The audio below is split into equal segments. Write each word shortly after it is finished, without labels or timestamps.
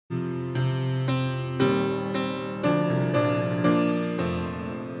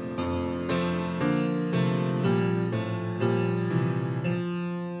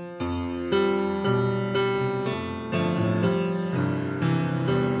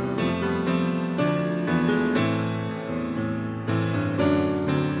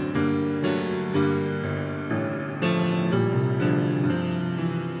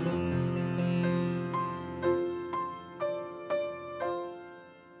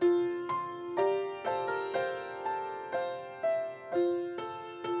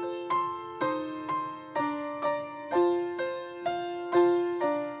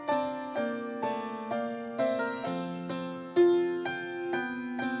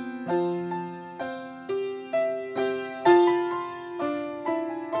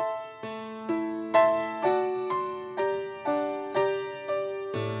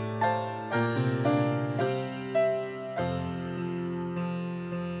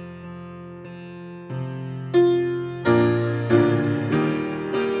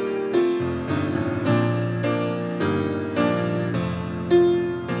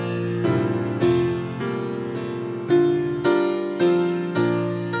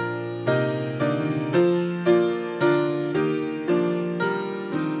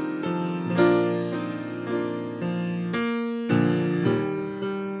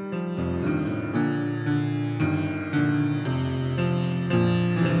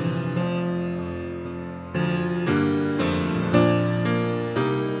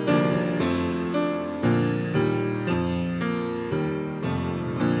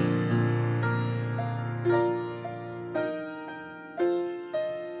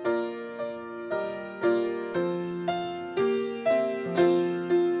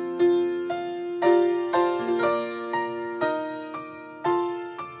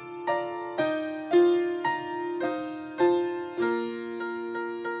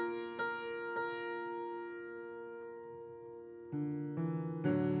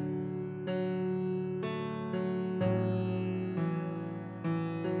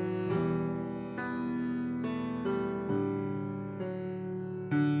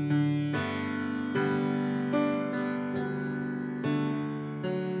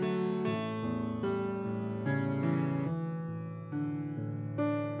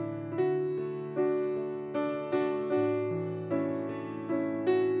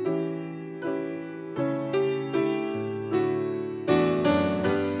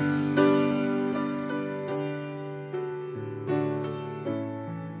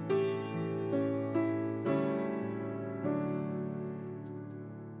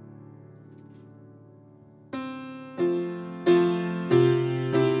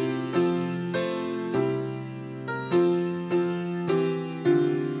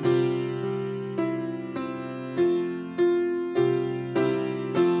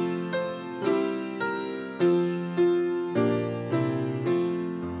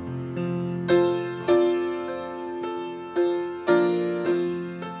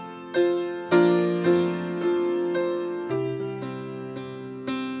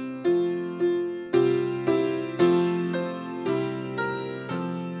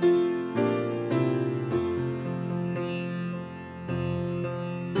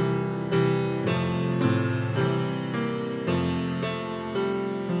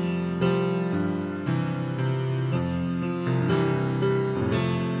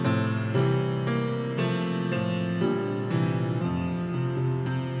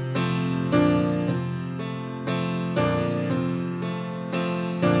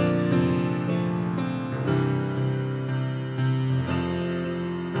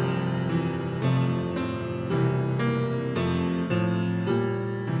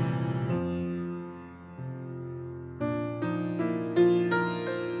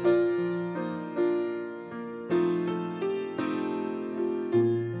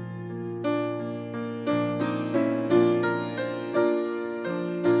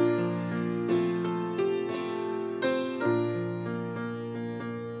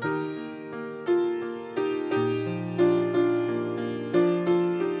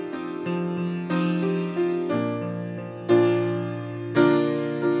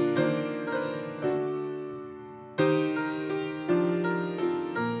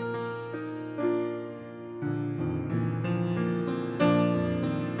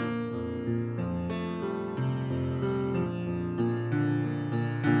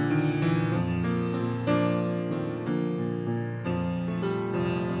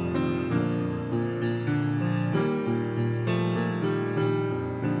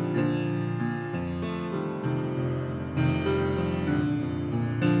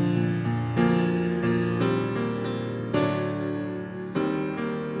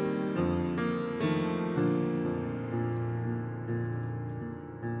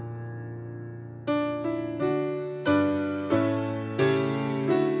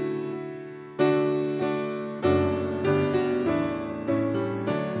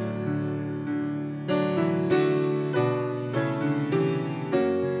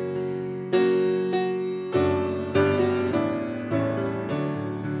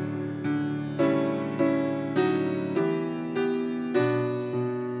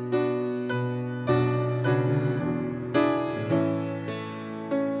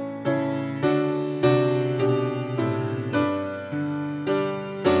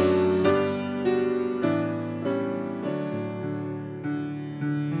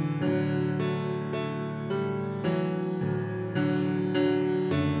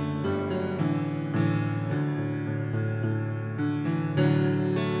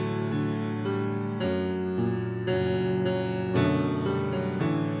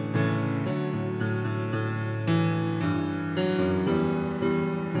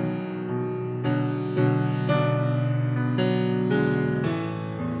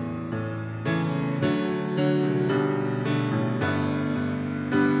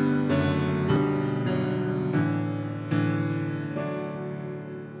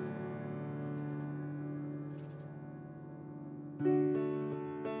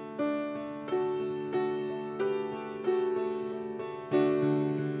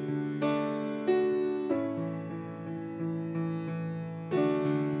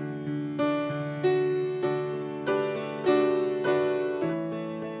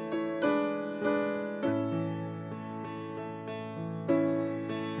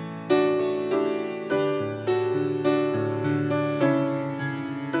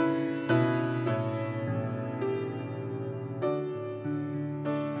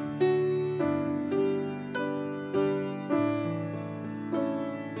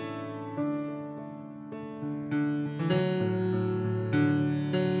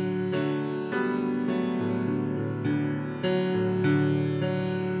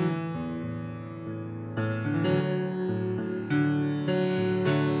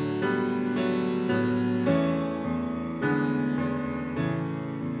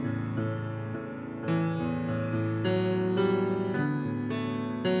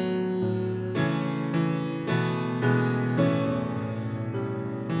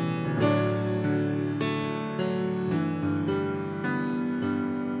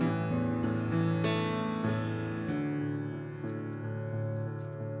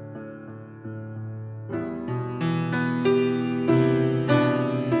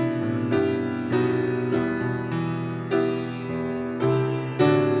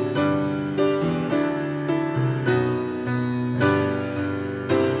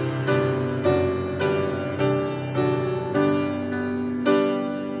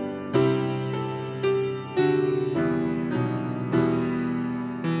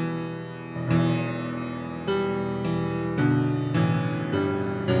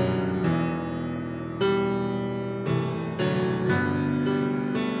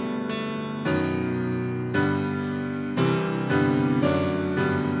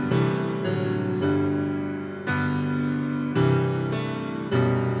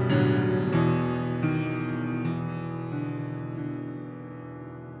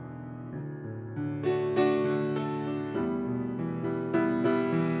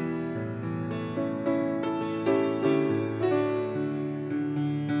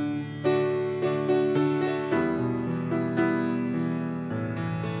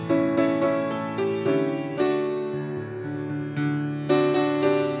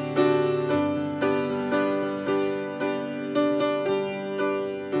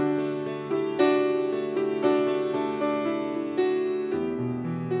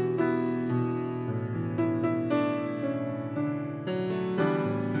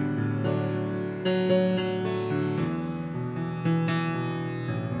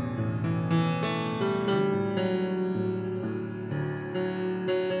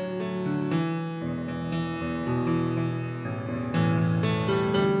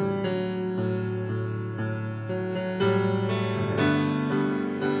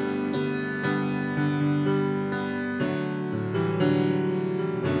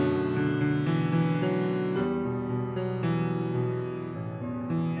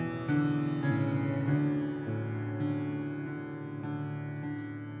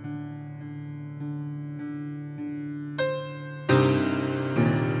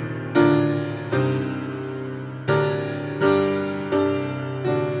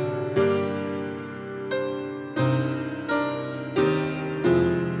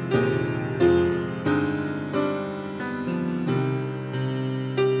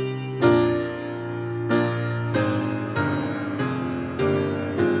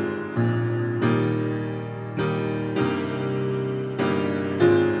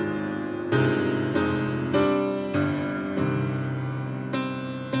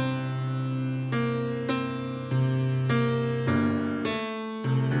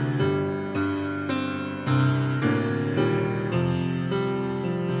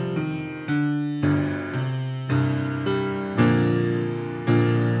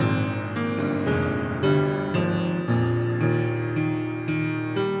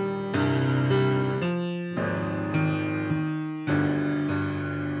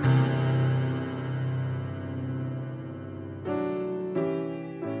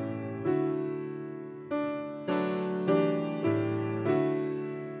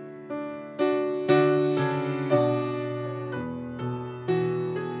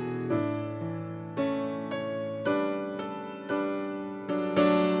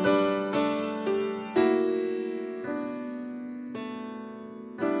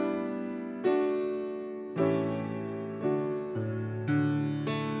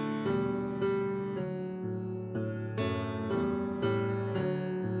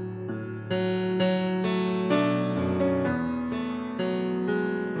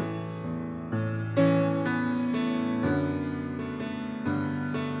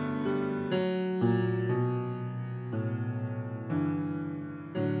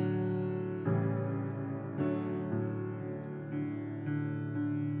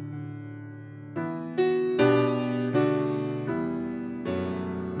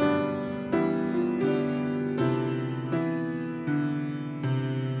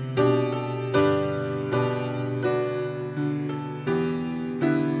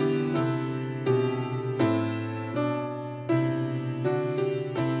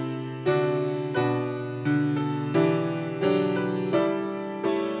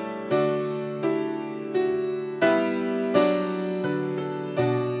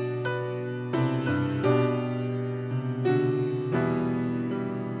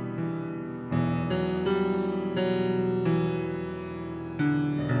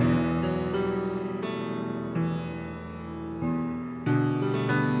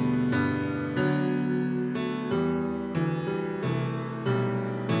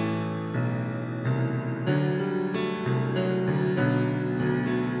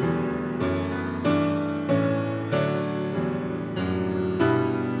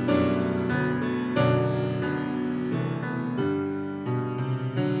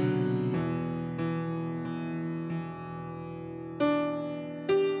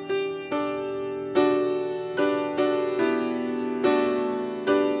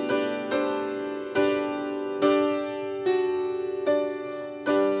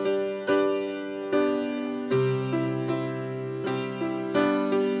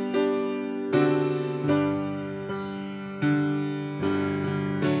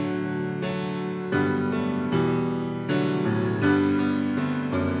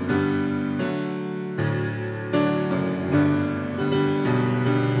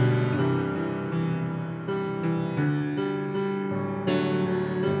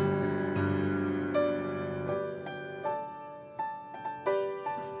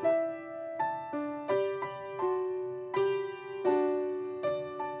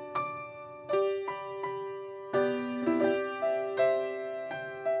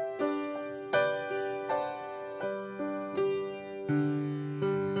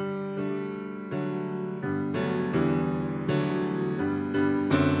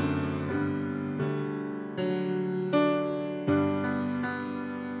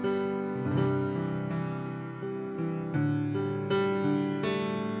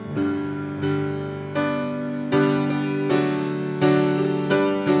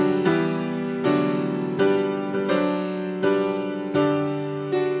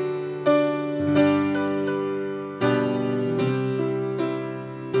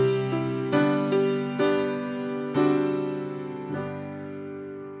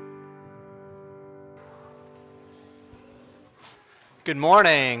Good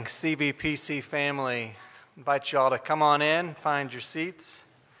morning, CVPC family. I invite you all to come on in, find your seats.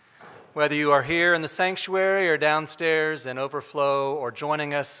 Whether you are here in the sanctuary or downstairs in Overflow or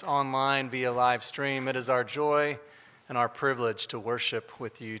joining us online via live stream, it is our joy and our privilege to worship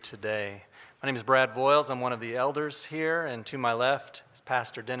with you today. My name is Brad Voiles. I'm one of the elders here, and to my left is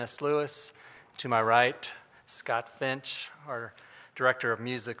Pastor Dennis Lewis. To my right, Scott Finch, our Director of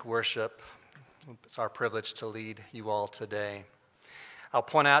Music Worship. It's our privilege to lead you all today. I'll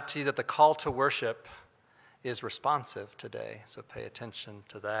point out to you that the call to worship is responsive today, so pay attention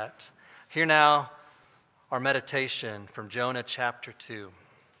to that. Hear now our meditation from Jonah chapter 2.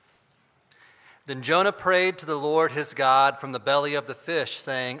 Then Jonah prayed to the Lord his God from the belly of the fish,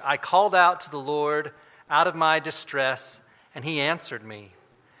 saying, I called out to the Lord out of my distress, and he answered me.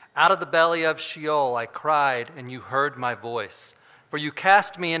 Out of the belly of Sheol I cried, and you heard my voice. For you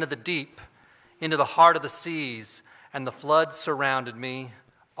cast me into the deep, into the heart of the seas, and the floods surrounded me.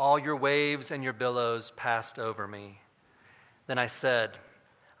 All your waves and your billows passed over me. Then I said,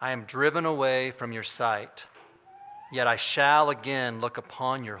 I am driven away from your sight, yet I shall again look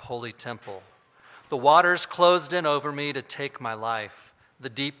upon your holy temple. The waters closed in over me to take my life. The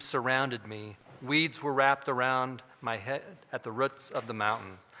deep surrounded me. Weeds were wrapped around my head at the roots of the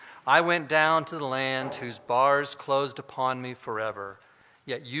mountain. I went down to the land whose bars closed upon me forever.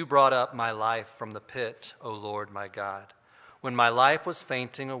 Yet you brought up my life from the pit, O Lord my God. When my life was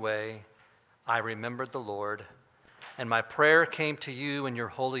fainting away, I remembered the Lord, and my prayer came to you in your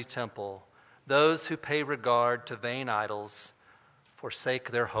holy temple. Those who pay regard to vain idols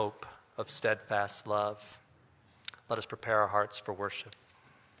forsake their hope of steadfast love. Let us prepare our hearts for worship.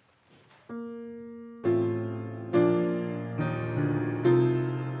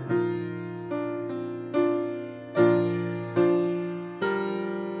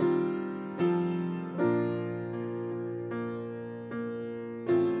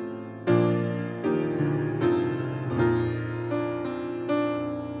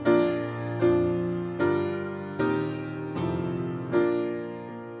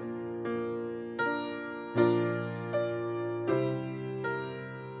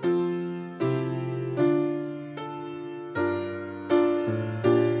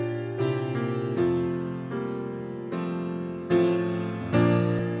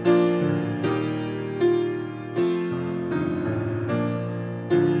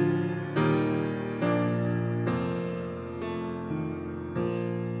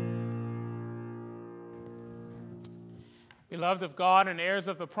 Beloved of God and heirs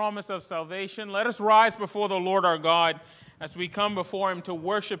of the promise of salvation, let us rise before the Lord our God as we come before him to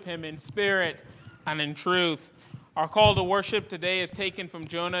worship him in spirit and in truth. Our call to worship today is taken from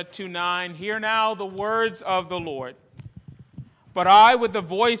Jonah 2:9. Hear now the words of the Lord. But I, with the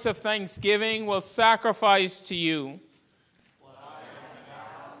voice of thanksgiving, will sacrifice to you.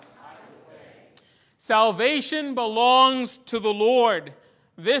 Salvation belongs to the Lord.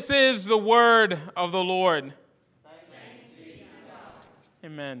 This is the word of the Lord.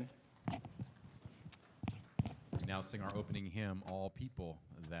 Amen. We now sing our opening hymn, All People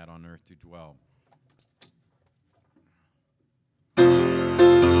That on Earth Do Dwell.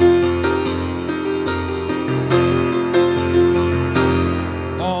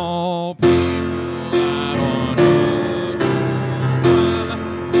 All people that on earth do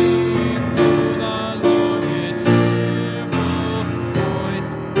dwell, sing to the Lord with cheerful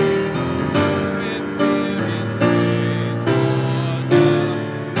voice, sing with fearless praise foretell.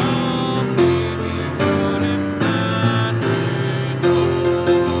 Come ye before him and rejoice.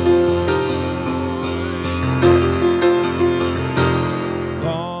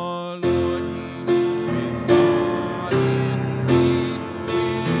 The Lord, ye know, is God indeed,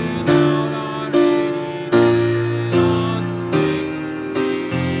 without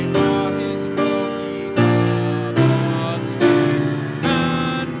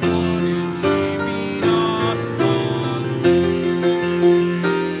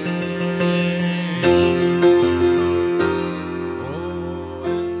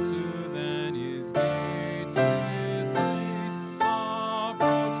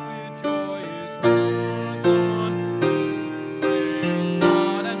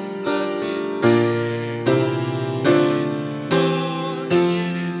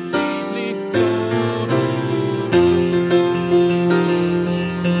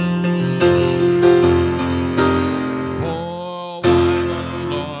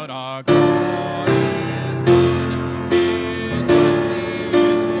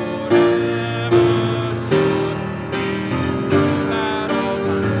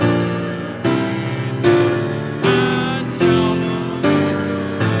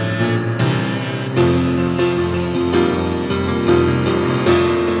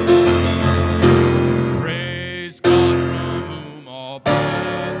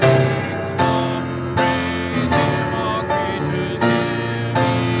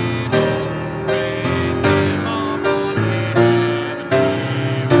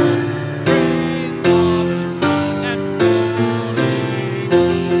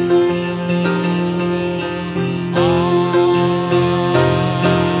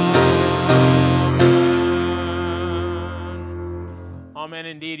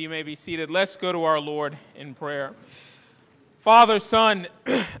Amen. Indeed, you may be seated. Let's go to our Lord in prayer. Father, Son,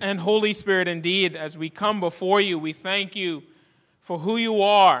 and Holy Spirit, indeed, as we come before you, we thank you for who you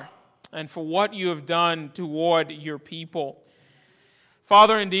are and for what you have done toward your people.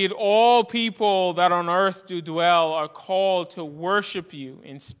 Father, indeed, all people that on earth do dwell are called to worship you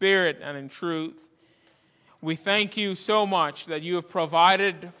in spirit and in truth. We thank you so much that you have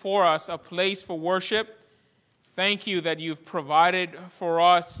provided for us a place for worship. Thank you that you've provided for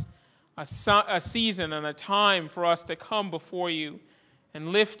us a season and a time for us to come before you and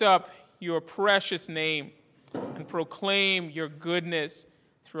lift up your precious name and proclaim your goodness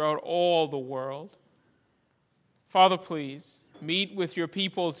throughout all the world. Father, please meet with your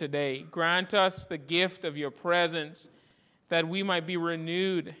people today. Grant us the gift of your presence that we might be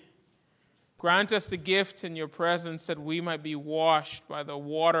renewed. Grant us the gift in your presence that we might be washed by the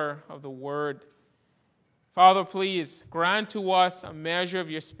water of the word. Father, please grant to us a measure of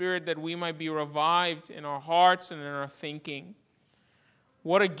your Spirit that we might be revived in our hearts and in our thinking.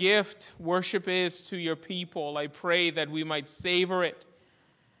 What a gift worship is to your people. I pray that we might savor it,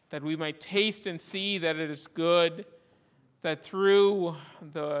 that we might taste and see that it is good, that through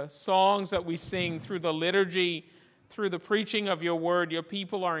the songs that we sing, through the liturgy, through the preaching of your word, your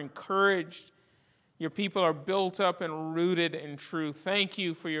people are encouraged. Your people are built up and rooted in truth. Thank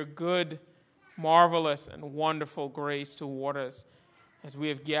you for your good, marvelous, and wonderful grace toward us as we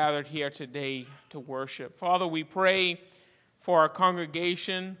have gathered here today to worship. Father, we pray for our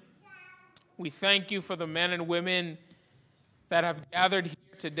congregation. We thank you for the men and women that have gathered here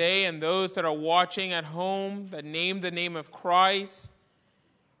today and those that are watching at home that name the name of Christ.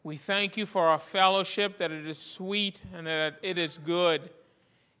 We thank you for our fellowship, that it is sweet and that it is good.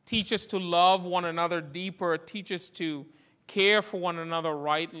 Teach us to love one another deeper. Teach us to care for one another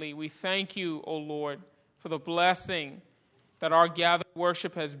rightly. We thank you, O Lord, for the blessing that our gathered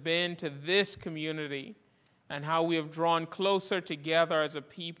worship has been to this community and how we have drawn closer together as a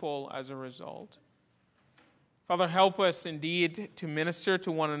people as a result. Father, help us indeed to minister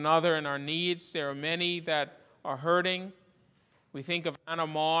to one another in our needs. There are many that are hurting. We think of Anna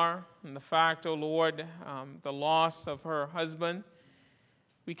Marr and the fact, O Lord, the loss of her husband.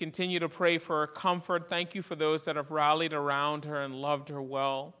 We continue to pray for her comfort. Thank you for those that have rallied around her and loved her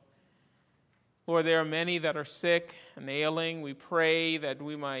well. Lord, there are many that are sick and ailing. We pray that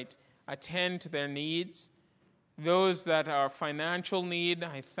we might attend to their needs. Those that are financial need,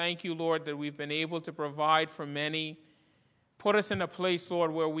 I thank you, Lord, that we've been able to provide for many. Put us in a place,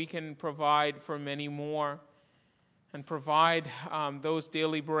 Lord, where we can provide for many more and provide those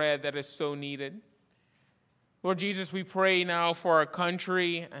daily bread that is so needed. Lord Jesus, we pray now for our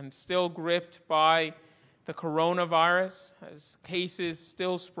country and still gripped by the coronavirus as cases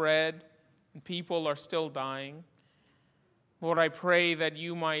still spread and people are still dying. Lord, I pray that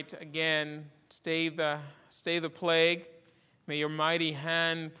you might again stay the plague. May your mighty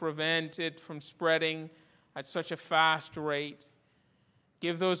hand prevent it from spreading at such a fast rate.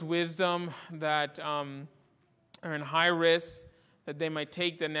 Give those wisdom that are in high risk, that they might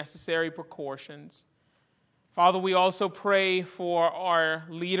take the necessary precautions. Father, we also pray for our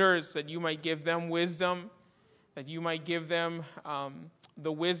leaders, that you might give them wisdom, that you might give them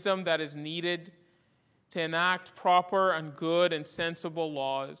the wisdom that is needed to enact proper and good and sensible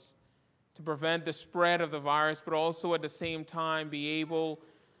laws to prevent the spread of the virus, but also at the same time be able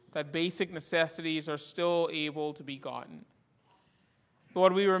that basic necessities are still able to be gotten.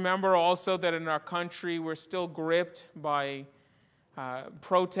 Lord, we remember also that in our country we're still gripped by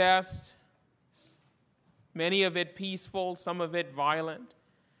protest, many of it peaceful, some of it violent.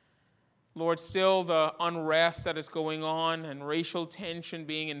 Lord, still the unrest that is going on and racial tension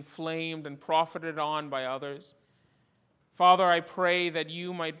being inflamed and profited on by others. Father, I pray that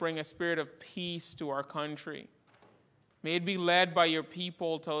you might bring a spirit of peace to our country. May it be led by your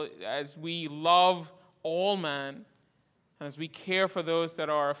people as we love all men and as we care for those that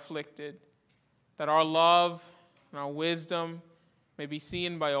are afflicted, that our love and our wisdom may be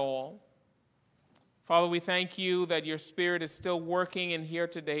seen by all. Father, we thank you that your Spirit is still working in here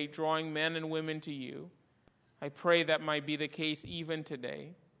today, drawing men and women to you. I pray that might be the case even today.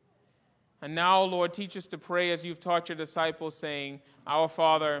 And now, Lord, teach us to pray as you've taught your disciples, saying, Our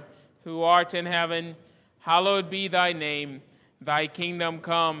Father, who art in heaven, hallowed be thy name. Thy kingdom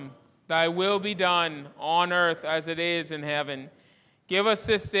come, thy will be done on earth as it is in heaven. Give us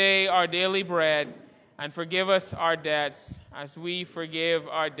this day our daily bread, and forgive us our debts as we forgive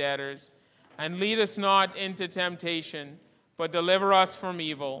our debtors. And lead us not into temptation, but deliver us from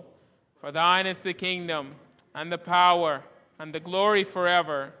evil. For thine is the kingdom, and the power, and the glory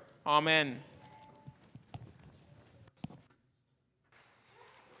forever. Amen.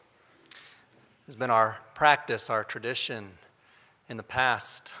 has been our practice, our tradition in the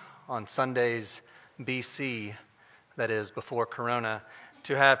past on Sundays BC, that is before Corona,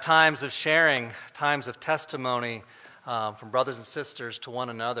 to have times of sharing, times of testimony from brothers and sisters to one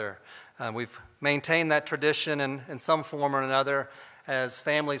another. We've maintained that tradition in some form or another as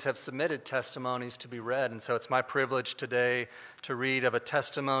families have submitted testimonies to be read. And so it's my privilege today to read of a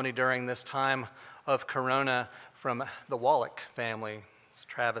testimony during this time of Corona from the Wallach family. It's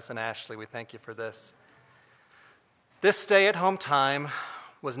Travis and Ashley, we thank you for this. This stay-at-home time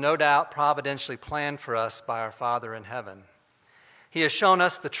was no doubt providentially planned for us by our Father in heaven. He has shown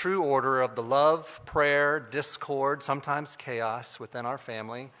us the true order of the love, prayer, discord, sometimes chaos within our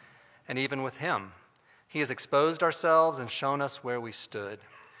family, and even with Him. He has exposed ourselves and shown us where we stood.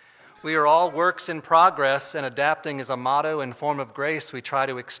 We are all works in progress, and adapting is a motto and form of grace we try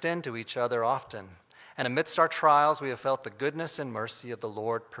to extend to each other often. And amidst our trials, we have felt the goodness and mercy of the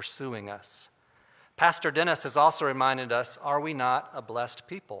Lord pursuing us. Pastor Dennis has also reminded us, are we not a blessed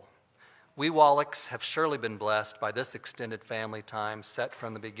people? We Wallachs have surely been blessed by this extended family time set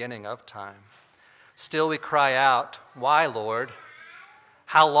from the beginning of time. Still we cry out, why, Lord?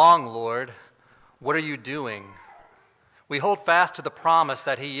 How long, Lord? What are you doing? We hold fast to the promise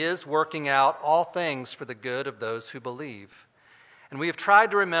that He is working out all things for the good of those who believe. And we have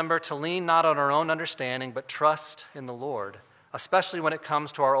tried to remember to lean not on our own understanding, but trust in the Lord, especially when it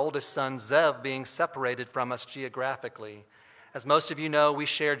comes to our oldest son, Zev, being separated from us geographically. As most of you know, we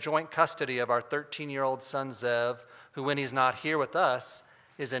share joint custody of our 13-year-old son, Zev, who, when he's not here with us,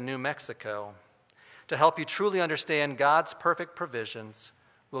 is in New Mexico. To help you truly understand God's perfect provisions,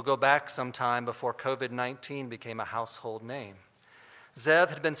 we'll go back some time before COVID-19 became a household name. Zev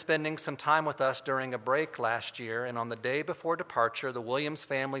had been spending some time with us during a break last year, and on the day before departure, the Williams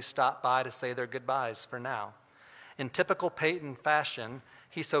family stopped by to say their goodbyes for now. In typical Peyton fashion,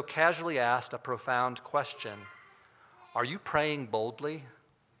 he so casually asked a profound question. Are you praying boldly?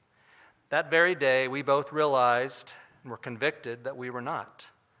 That very day, we both realized and were convicted that we were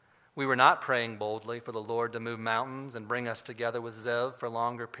not. We were not praying boldly for the Lord to move mountains and bring us together with Zev for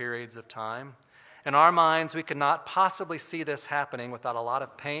longer periods of time. In our minds, we could not possibly see this happening without a lot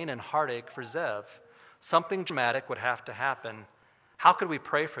of pain and heartache for Zev. Something dramatic would have to happen. How could we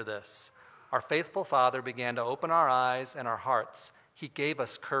pray for this? Our faithful Father began to open our eyes and our hearts. He gave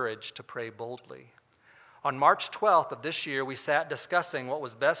us courage to pray boldly. On March 12th of this year, we sat discussing what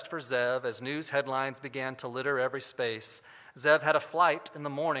was best for Zev as news headlines began to litter every space. Zev had a flight in the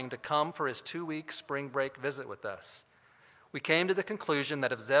morning to come for his 2-week spring break visit with us. We came to the conclusion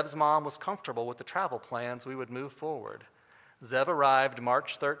that if Zev's mom was comfortable with the travel plans, we would move forward. Zev arrived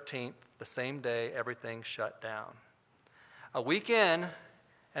March 13th, the same day everything shut down. A week in,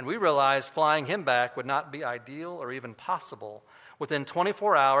 and we realized flying him back would not be ideal or even possible. Within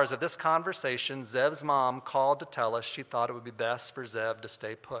 24 hours of this conversation, Zev's mom called to tell us she thought it would be best for Zev to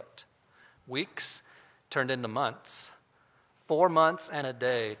stay put. Weeks turned into months. 4 months and a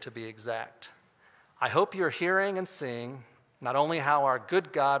day, to be exact. I hope you're hearing and seeing not only how our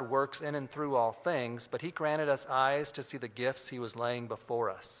good God works in and through all things, but He granted us eyes to see the gifts He was laying before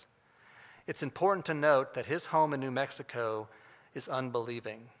us. It's important to note that His home in New Mexico is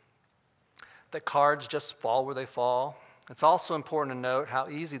unbelieving, that cards just fall where they fall. It's also important to note how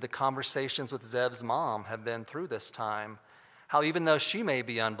easy the conversations with Zev's mom have been through this time, how even though she may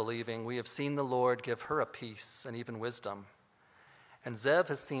be unbelieving, we have seen the Lord give her a peace and even wisdom. And Zev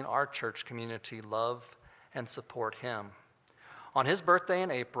has seen our church community love and support him. On his birthday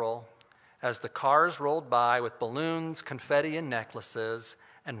in April, as the cars rolled by with balloons, confetti, and necklaces,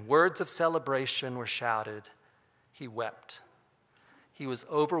 and words of celebration were shouted, he wept. He was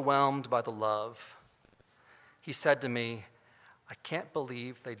overwhelmed by the love. He said to me, I can't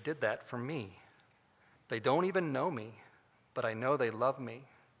believe they did that for me. They don't even know me, but I know they love me.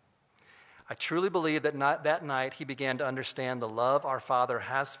 I truly believe that that night he began to understand the love our Father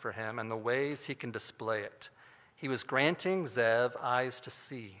has for him and the ways he can display it. He was granting Zev eyes to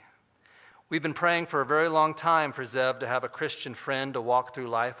see. We've been praying for a very long time for Zev to have a Christian friend to walk through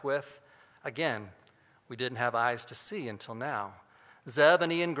life with. Again, we didn't have eyes to see until now. Zev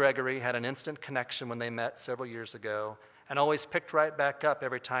and Ian Gregory had an instant connection when they met several years ago and always picked right back up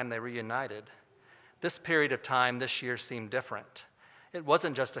every time they reunited. This period of time this year seemed different. It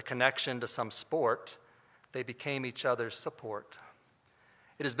wasn't just a connection to some sport. They became each other's support.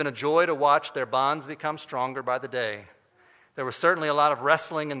 It has been a joy to watch their bonds become stronger by the day. There was certainly a lot of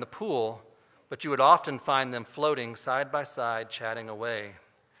wrestling in the pool, but you would often find them floating side by side, chatting away.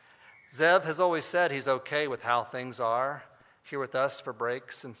 Zev has always said he's okay with how things are, here with us for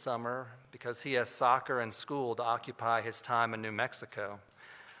breaks in summer, because he has soccer and school to occupy his time in New Mexico.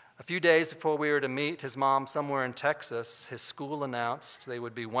 A few days before we were to meet his mom somewhere in Texas, his school announced they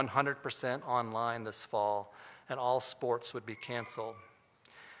would be 100% online this fall and all sports would be canceled.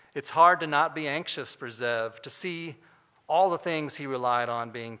 It's hard to not be anxious for Zev, to see all the things he relied on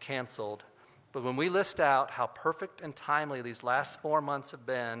being canceled. But when we list out how perfect and timely these last 4 months have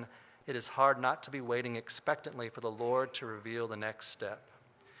been, it is hard not to be waiting expectantly for the Lord to reveal the next step.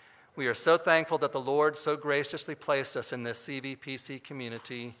 We are so thankful that the Lord so graciously placed us in this CVPC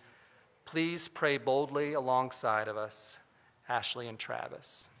community. Please pray boldly alongside of us, Ashley and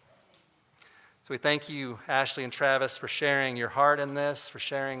Travis. So we thank you, Ashley and Travis, for sharing your heart in this, for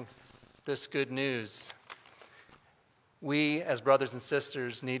sharing this good news. We, as brothers and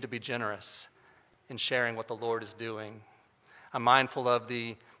sisters, need to be generous in sharing what the Lord is doing. I'm mindful of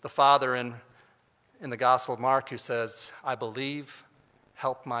the father in the Gospel of Mark who says, I believe,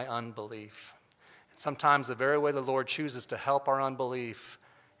 help my unbelief. And sometimes the very way the Lord chooses to help our unbelief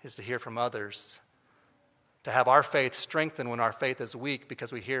is to hear from others, to have our faith strengthened when our faith is weak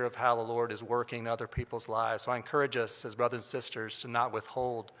because we hear of how the Lord is working in other people's lives. So I encourage us as brothers and sisters to not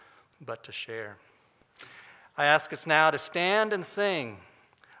withhold, but to share. I ask us now to stand and sing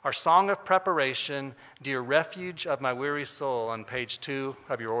our song of preparation, Dear Refuge of My Weary Soul, on page 2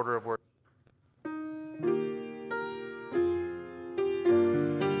 of your order of worship.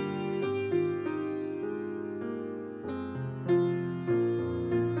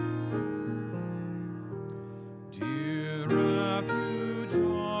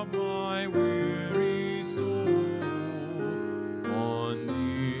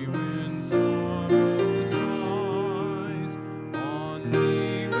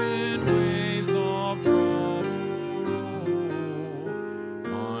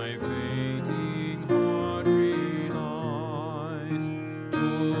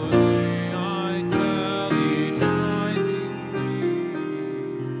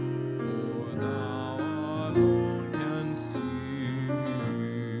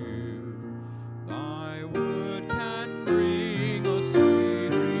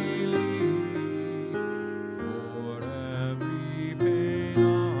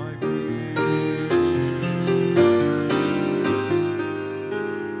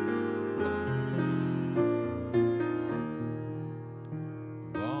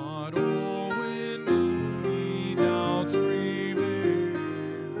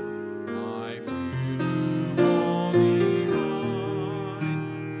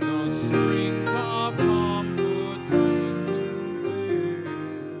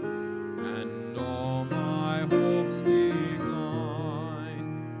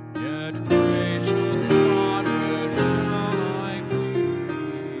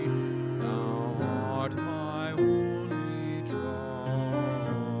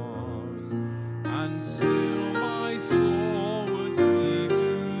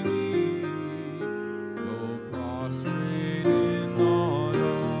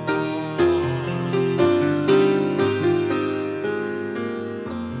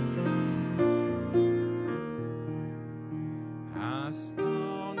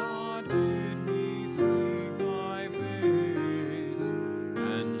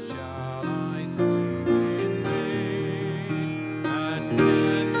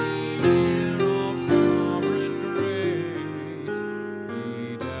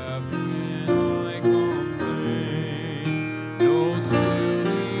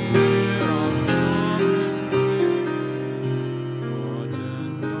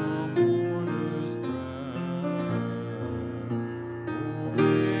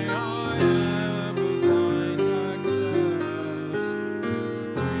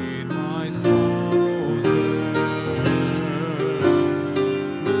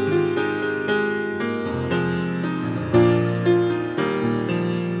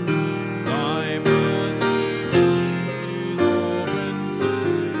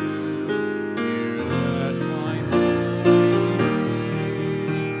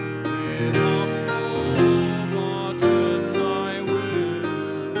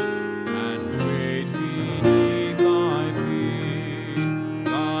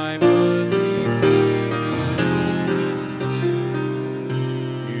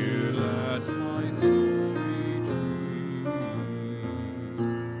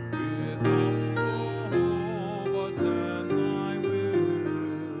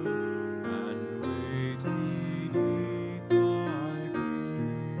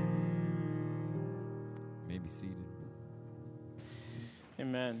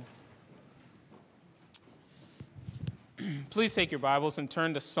 Amen. Please take your Bibles and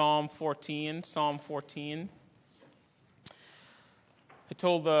turn to Psalm 14. Psalm 14. I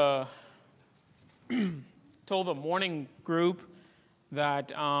told the morning group that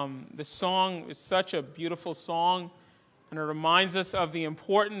the song is such a beautiful song, and it reminds us of the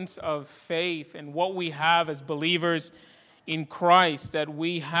importance of faith and what we have as believers in Christ, that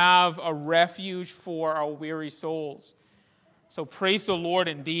we have a refuge for our weary souls. So praise the Lord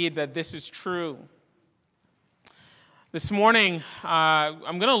indeed that this is true. This morning,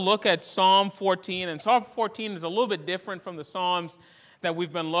 I'm going to look at Psalm 14, and Psalm 14 is a little bit different from the Psalms that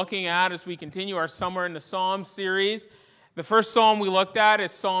we've been looking at as we continue our Summer in the Psalms series. The first psalm we looked at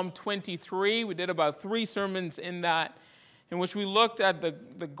is Psalm 23. We did about 3 sermons in that, in which we looked at the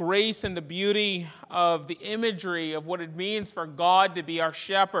grace and the beauty of the imagery of what it means for God to be our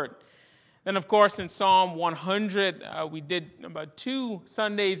shepherd. Then, of course, in Psalm 100, we did about 2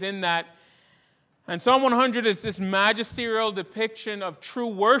 Sundays in that. And Psalm 100 is this magisterial depiction of true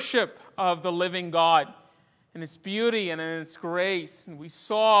worship of the living God, and its beauty and in its grace. And we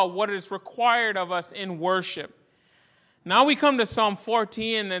saw what is required of us in worship. Now we come to Psalm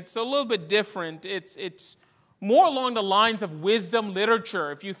 14, and it's a little bit different. It's more along the lines of wisdom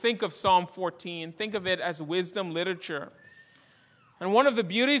literature. If you think of Psalm 14, think of it as wisdom literature. And one of the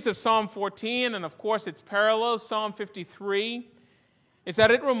beauties of Psalm 14, and of course its parallels, Psalm 53, is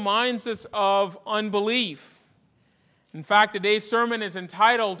that it reminds us of unbelief. In fact, today's sermon is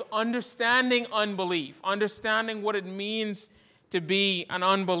entitled Understanding Unbelief, understanding what it means to be an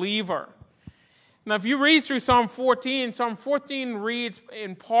unbeliever. Now, if you read through Psalm 14 reads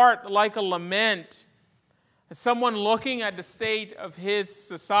in part like a lament, as someone looking at the state of his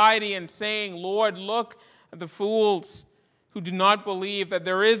society and saying, Lord, look at the fools who do not believe that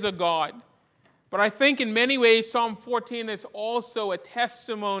there is a God. But I think in many ways, Psalm 14 is also a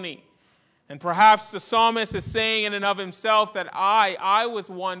testimony. And perhaps the psalmist is saying in and of himself that I was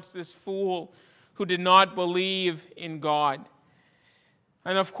once this fool who did not believe in God.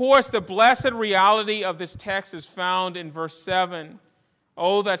 And of course, the blessed reality of this text is found in verse 7.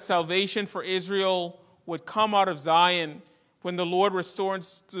 Oh, that salvation for Israel would come out of Zion when the Lord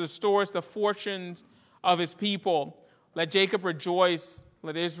restores the fortunes of his people. Let Jacob rejoice,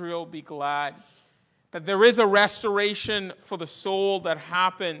 let Israel be glad. That there is a restoration for the soul that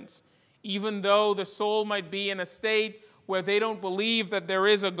happens, even though the soul might be in a state where they don't believe that there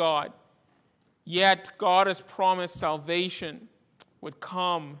is a God. Yet God has promised salvation would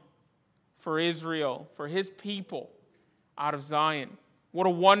come for Israel, for his people out of Zion. What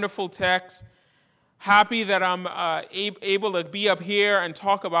a wonderful text. Happy that I'm able to be up here and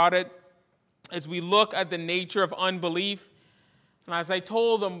talk about it as we look at the nature of unbelief. And as I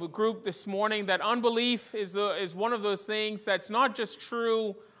told the group this morning, that unbelief is one of those things that's not just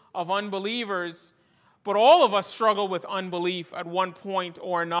true of unbelievers, but all of us struggle with unbelief at one point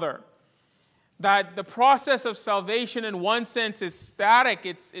or another. That the process of salvation in one sense is static,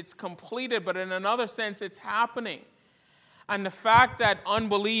 it's completed, but in another sense it's happening. And the fact that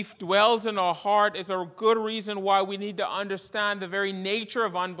unbelief dwells in our heart is a good reason why we need to understand the very nature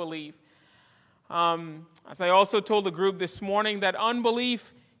of unbelief. As I also told the group this morning, that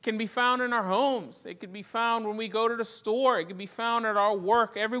unbelief can be found in our homes. It could be found when we go to the store. It could be found at our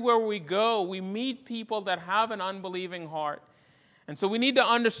work. Everywhere we go, we meet people that have an unbelieving heart. And so we need to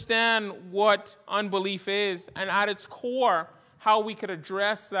understand what unbelief is, and at its core, how we could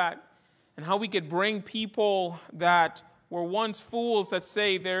address that, and how we could bring people that were once fools that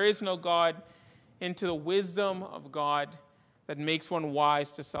say there is no God into the wisdom of God that makes one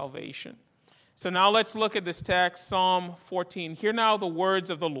wise to salvation. So now let's look at this text, Psalm 14. Hear now the words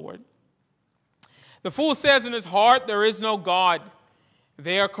of the Lord. The fool says in his heart, there is no God.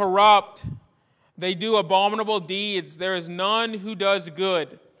 They are corrupt. They do abominable deeds. There is none who does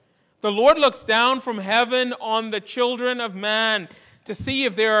good. The Lord looks down from heaven on the children of man to see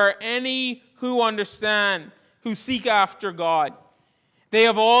if there are any who understand, who seek after God. They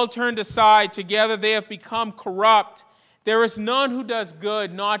have all turned aside. Together they have become corrupt. There is none who does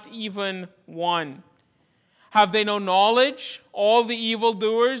good, not even one. Have they no knowledge, all the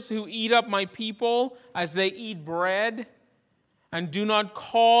evildoers who eat up my people as they eat bread and do not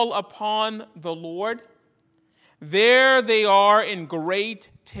call upon the Lord? There they are in great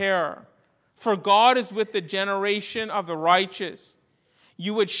terror, for God is with the generation of the righteous.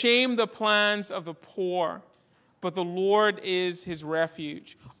 You would shame the plans of the poor, but the Lord is his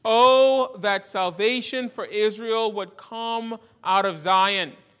refuge. Oh, that salvation for Israel would come out of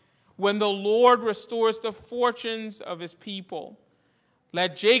Zion when the Lord restores the fortunes of his people.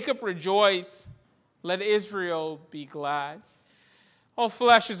 Let Jacob rejoice, let Israel be glad. All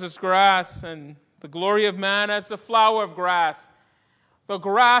flesh is as grass, and the glory of man as the flower of grass. The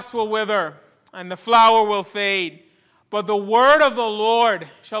grass will wither, and the flower will fade, but the word of the Lord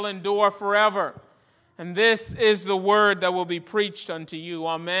shall endure forever. And this is the word that will be preached unto you.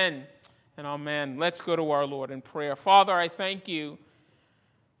 Amen and amen. Let's go to our Lord in prayer. Father, I thank you.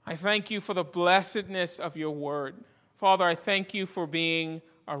 I thank you for the blessedness of your word. Father, I thank you for being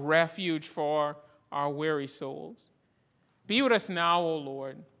a refuge for our weary souls. Be with us now, O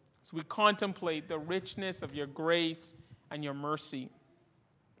Lord, as we contemplate the richness of your grace and your mercy.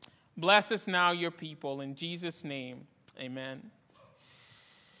 Bless us now, your people. In Jesus' name, amen.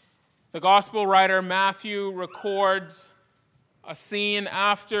 The gospel writer Matthew records a scene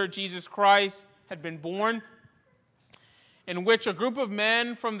after Jesus Christ had been born, in which a group of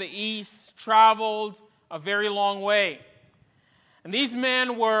men from the east traveled a very long way. And these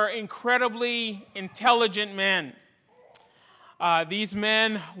men were incredibly intelligent men. These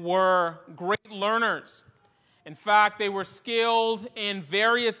men were great learners. In fact, they were skilled in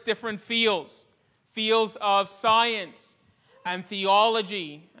various different fields of science and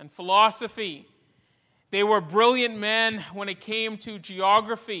theology and philosophy. They were brilliant men when it came to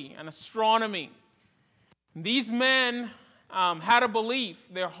geography and astronomy. These men had a belief,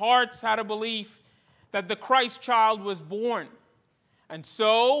 their hearts had a belief that the Christ child was born. And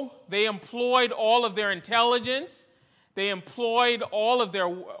so they employed all of their intelligence, they employed all of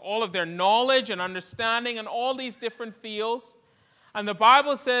their knowledge and understanding in all these different fields. And the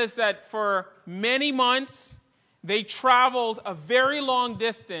Bible says that for many months, they traveled a very long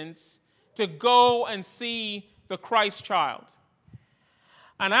distance to go and see the Christ child.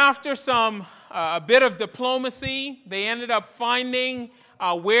 And after a bit of diplomacy, they ended up finding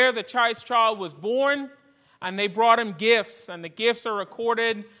where the Christ child was born, and they brought him gifts. And the gifts are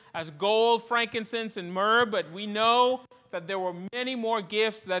recorded as gold, frankincense, and myrrh, but we know that there were many more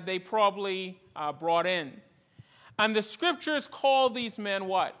gifts that they probably brought in. And the scriptures call these men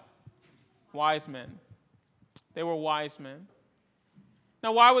what? Wise men. They were wise men.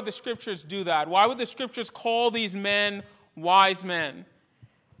 Now, why would the scriptures do that? Why would the scriptures call these men wise men?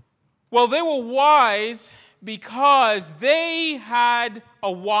 Well, they were wise because they had a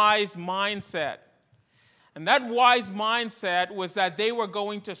wise mindset. And that wise mindset was that they were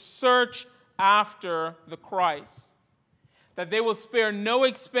going to search after the Christ. That they will spare no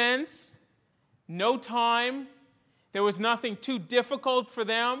expense, no time. There was nothing too difficult for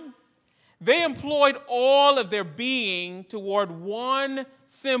them. They employed all of their being toward one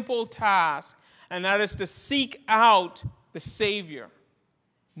simple task, and that is to seek out the Savior,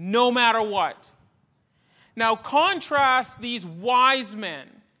 no matter what. Now contrast these wise men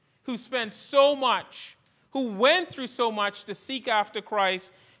who spent so much, who went through so much to seek after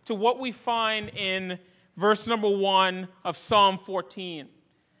Christ, to what we find in verse number 1 of Psalm 14,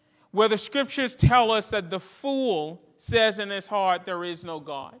 where the scriptures tell us that the fool says in his heart, there is no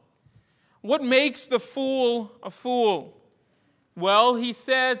God. What makes the fool a fool? Well, he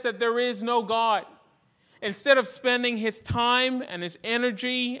says that there is no God. Instead of spending his time and his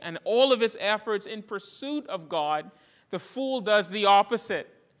energy and all of his efforts in pursuit of God, the fool does the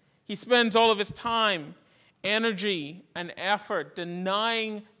opposite. He spends all of his time, energy, and effort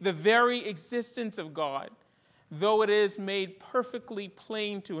denying the very existence of God, though it is made perfectly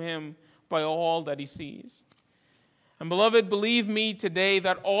plain to him by all that he sees. And beloved, believe me today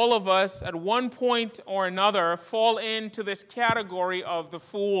that all of us at one point or another fall into this category of the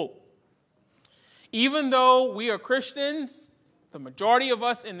fool. Even though we are Christians, the majority of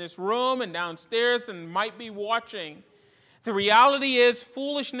us in this room and downstairs and might be watching, the reality is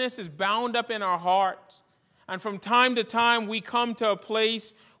foolishness is bound up in our hearts. And from time to time we come to a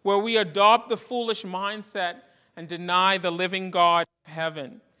place where we adopt the foolish mindset and deny the living God of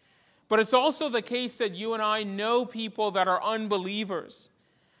heaven. But it's also the case that you and I know people that are unbelievers.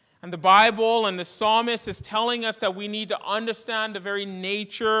 And the Bible and the psalmist is telling us that we need to understand the very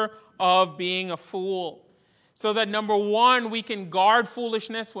nature of being a fool. So that number one, we can guard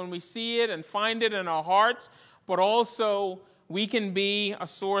foolishness when we see it and find it in our hearts, but also we can be a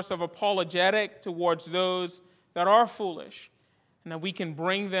source of apologetic towards those that are foolish, and that we can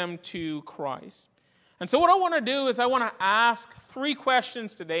bring them to Christ. And so what I want to do is I want to ask 3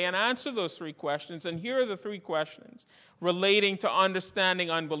 questions today and answer those 3 questions. And here are the 3 questions relating to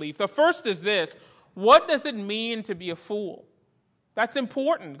understanding unbelief. The first is this: what does it mean to be a fool? That's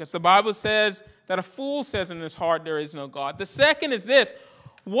important because the Bible says that a fool says in his heart there is no God. The second is this: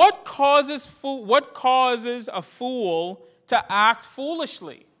 what causes a fool to act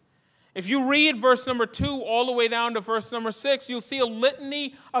foolishly? If you read verse number 2 all the way down to verse number 6, you'll see a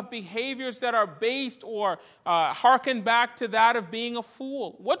litany of behaviors that are based or hearken back to that of being a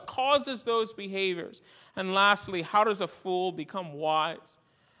fool. What causes those behaviors? And lastly, how does a fool become wise?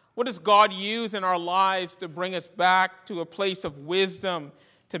 What does God use in our lives to bring us back to a place of wisdom,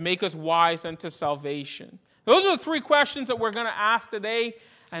 to make us wise unto salvation? Those are the three questions that we're going to ask today,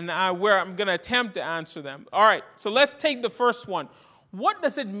 and where I'm going to attempt to answer them. All right, so let's take the first one. What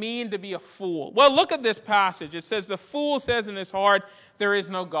does it mean to be a fool? Well, look at this passage. It says, the fool says in his heart, there is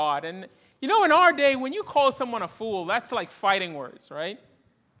no God. And you know, in our day, when you call someone a fool, that's like fighting words, right?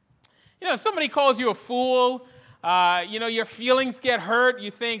 You know, if somebody calls you a fool, your feelings get hurt. You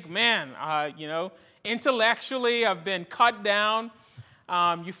think, man, intellectually I've been cut down.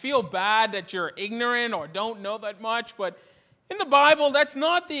 You feel bad that you're ignorant or don't know that much. But in the Bible, that's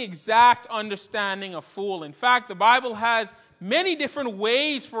not the exact understanding of fool. In fact, the Bible has many different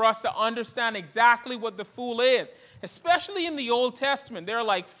ways for us to understand exactly what the fool is. Especially in the Old Testament. There are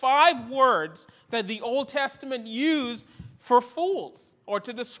like 5 words that the Old Testament used for fools or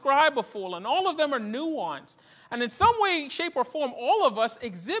to describe a fool. And all of them are nuanced. And in some way, shape, or form, all of us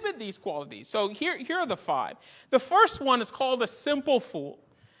exhibit these qualities. So here are the 5. The first one is called a simple fool.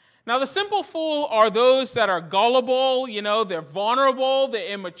 Now, the simple fool are those that are gullible, they're vulnerable,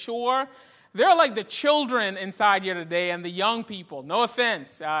 they're immature. They're like the children inside here today and the young people. No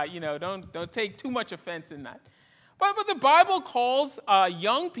offense, don't take too much offense in that. But the Bible calls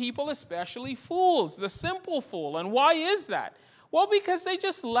young people especially fools, the simple fool. And why is that? Well, because they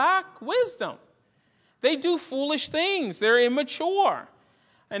just lack wisdom. They do foolish things. They're immature.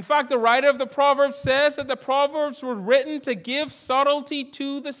 In fact, the writer of the Proverbs says that the Proverbs were written to give subtlety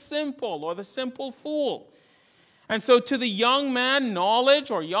to the simple or the simple fool. And so to the young man,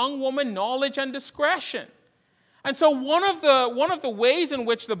 knowledge, or young woman, knowledge and discretion. And so one of the ways in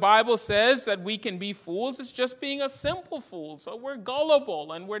which the Bible says that we can be fools is just being a simple fool. So we're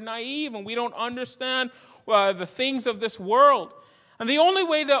gullible and we're naive and we don't understand the things of this world. And the only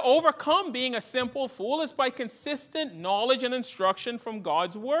way to overcome being a simple fool is by consistent knowledge and instruction from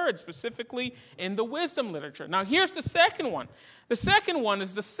God's word, specifically in the wisdom literature. Now here's the second one. The second one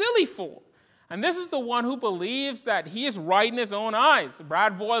is the silly fool. And this is the one who believes that he is right in his own eyes.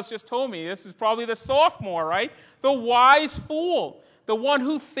 Brad Voyles just told me this is probably the sophomore, right? The wise fool. The one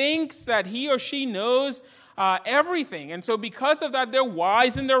who thinks that he or she knows everything. And so because of that, they're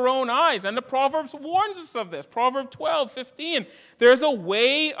wise in their own eyes. And the Proverbs warns us of this. Proverbs 12:15. There's a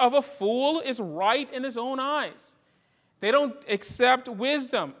way of a fool is right in his own eyes. They don't accept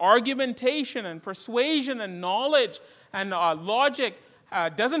wisdom, argumentation, and persuasion, and knowledge, and logic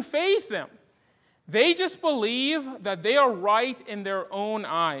doesn't faze them. They just believe that they are right in their own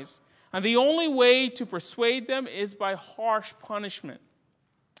eyes. And the only way to persuade them is by harsh punishment.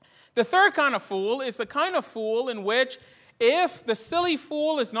 The third kind of fool is the kind of fool in which if the silly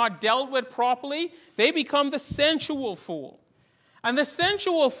fool is not dealt with properly, they become the sensual fool. And the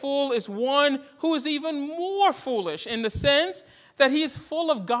sensual fool is one who is even more foolish in the sense that he is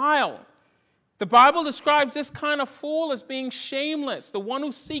full of guile. The Bible describes this kind of fool as being shameless, the one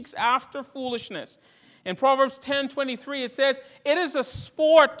who seeks after foolishness. In Proverbs 10:23, it says, it is a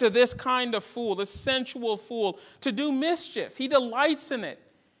sport to this kind of fool, this sensual fool, to do mischief. He delights in it.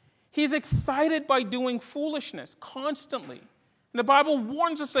 He's excited by doing foolishness constantly. And the Bible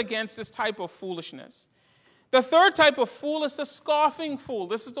warns us against this type of foolishness. The third type of fool is the scoffing fool.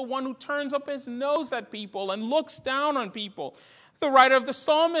 This is the one who turns up his nose at people and looks down on people. The writer of the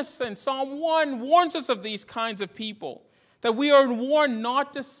Psalmist in Psalm 1 warns us of these kinds of people, that we are warned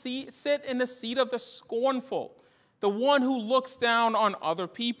not to sit in the seat of the scornful, the one who looks down on other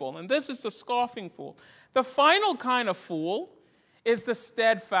people. And this is the scoffing fool. The final kind of fool is the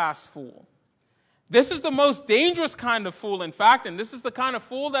steadfast fool. This is the most dangerous kind of fool, in fact, and this is the kind of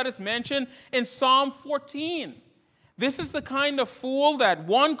fool that is mentioned in Psalm 14. This is the kind of fool that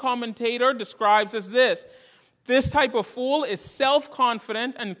one commentator describes as this. This type of fool is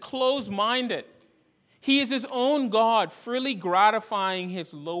self-confident and close-minded. He is his own God, freely gratifying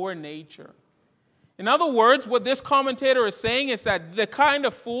his lower nature. In other words, what this commentator is saying is that the kind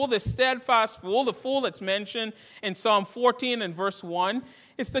of fool, the steadfast fool, the fool that's mentioned in Psalm 14 and verse 1,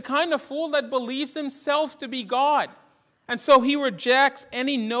 is the kind of fool that believes himself to be God. And so he rejects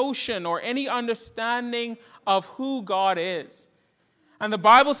any notion or any understanding of who God is. And the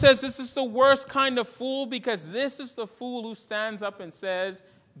Bible says this is the worst kind of fool because this is the fool who stands up and says,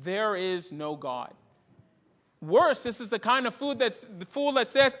 there is no God. Worse, this is the kind of fool that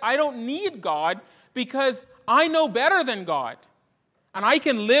says, I don't need God because I know better than God. And I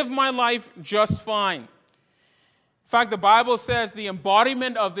can live my life just fine. In fact, the Bible says the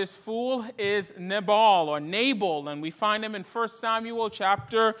embodiment of this fool is Nabal, and we find him in 1 Samuel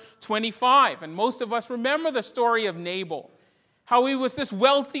chapter 25. And most of us remember the story of Nabal. How he was this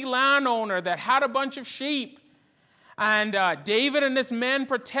wealthy landowner that had a bunch of sheep. And David and his men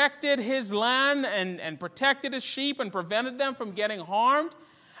protected his land and protected his sheep and prevented them from getting harmed.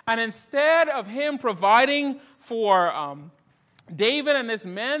 And instead of him providing for David and his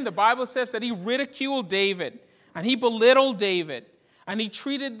men, the Bible says that he ridiculed David and he belittled David and he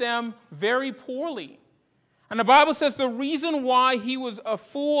treated them very poorly. And the Bible says the reason why he was a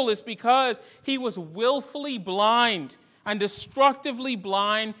fool is because he was willfully blind and destructively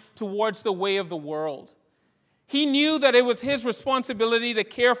blind towards the way of the world. He knew that it was his responsibility to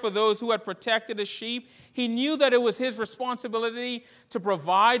care for those who had protected his sheep. He knew that it was his responsibility to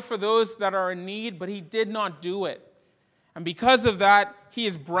provide for those that are in need, but he did not do it. And because of that, he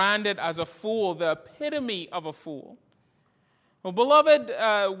is branded as a fool, the epitome of a fool. Well,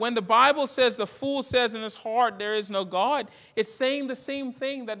 beloved, when the Bible says the fool says in his heart there is no God, it's saying the same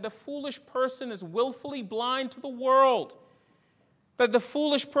thing, that the foolish person is willfully blind to the world, that the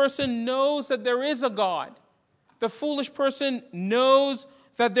foolish person knows that there is a God. The foolish person knows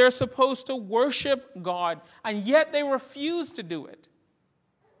that they're supposed to worship God, and yet they refuse to do it.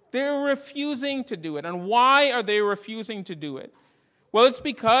 They're refusing to do it. And why are they refusing to do it? Well, it's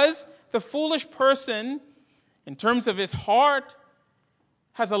because the foolish person, in terms of his heart,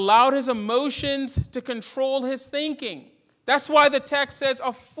 has allowed his emotions to control his thinking. That's why the text says,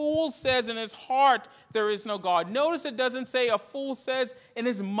 a fool says in his heart, there is no God. Notice it doesn't say a fool says in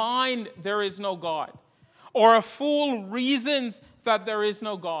his mind, there is no God. Or a fool reasons that there is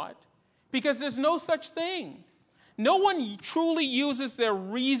no God. Because there's no such thing. No one truly uses their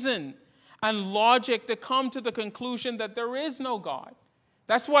reason and logic to come to the conclusion that there is no God.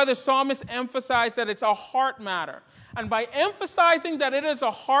 That's why the psalmist emphasized that it's a heart matter. And by emphasizing that it is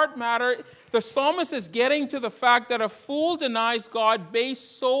a heart matter, the psalmist is getting to the fact that a fool denies God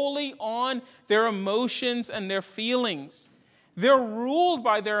based solely on their emotions and their feelings. They're ruled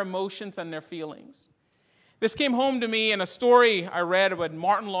by their emotions and their feelings. This came home to me in a story I read about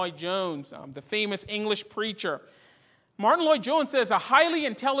Martin Lloyd-Jones, the famous English preacher. Martin Lloyd-Jones says a highly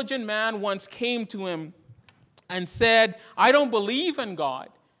intelligent man once came to him and said, I don't believe in God.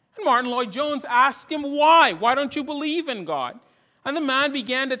 And Martin Lloyd-Jones asked him why. Why don't you believe in God? And the man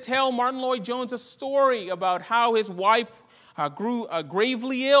began to tell Martin Lloyd-Jones a story about how his wife grew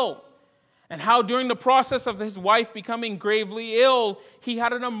gravely ill, and how during the process of his wife becoming gravely ill, he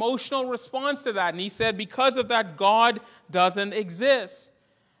had an emotional response to that. And he said, because of that, God doesn't exist.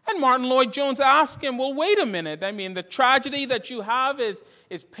 And Martin Lloyd-Jones asked him, well, wait a minute. I mean, the tragedy that you have is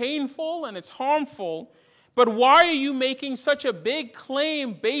painful and it's harmful, but why are you making such a big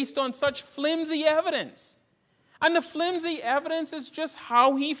claim based on such flimsy evidence? And the flimsy evidence is just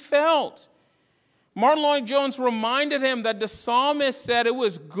how he felt. Martin Lloyd-Jones reminded him that the psalmist said it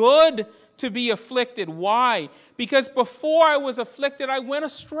was good to be afflicted. Why? Because before I was afflicted, I went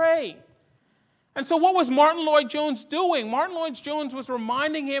astray. And so what was Martin Lloyd-Jones doing? Martin Lloyd-Jones was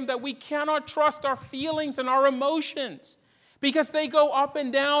reminding him that we cannot trust our feelings and our emotions because they go up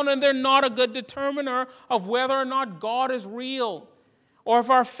and down and they're not a good determiner of whether or not God is real or if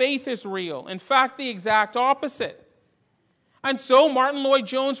our faith is real. In fact, the exact opposite. And so Martin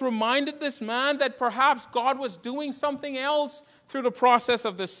Lloyd-Jones reminded this man that perhaps God was doing something else through the process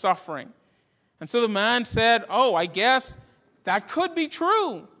of this suffering. And so the man said, oh, I guess that could be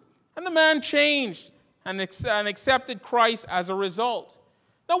true. And the man changed and accepted Christ as a result.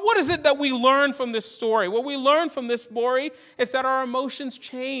 Now, what is it that we learn from this story? What we learn from this story is that our emotions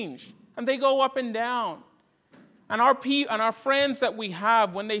change and they go up and down. And our friends that we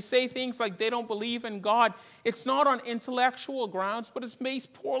have, when they say things like they don't believe in God, it's not on intellectual grounds, but it's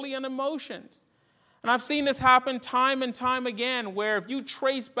based poorly on emotions. And I've seen this happen time and time again, where if you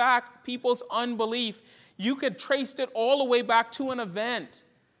trace back people's unbelief, you could trace it all the way back to an event.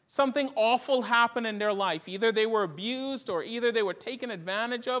 Something awful happened in their life. Either they were abused, or either they were taken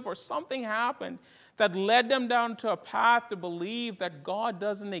advantage of, or something happened that led them down to a path to believe that God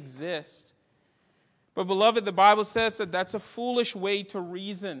doesn't exist. But beloved, the Bible says that that's a foolish way to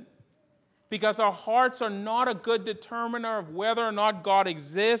reason, because our hearts are not a good determiner of whether or not God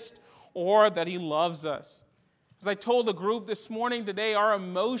exists or that he loves us. As I told the group this morning today, our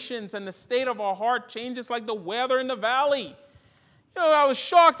emotions and the state of our heart changes like the weather in the valley. You know, I was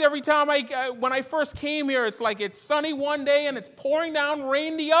shocked every time when I first came here. It's like it's sunny one day and it's pouring down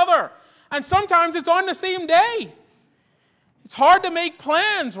rain the other. And sometimes it's on the same day. It's hard to make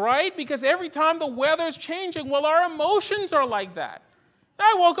plans, right? Because every time the weather's changing, well, our emotions are like that.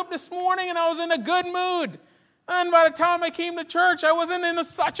 I woke up this morning and I was in a good mood. And by the time I came to church, I wasn't in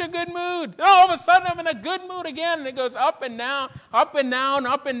such a good mood. And all of a sudden, I'm in a good mood again. And it goes up and down, up and down,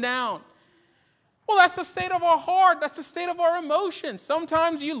 up and down. Well, that's the state of our heart. That's the state of our emotions.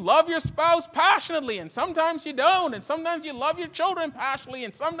 Sometimes you love your spouse passionately, and sometimes you don't. And sometimes you love your children passionately,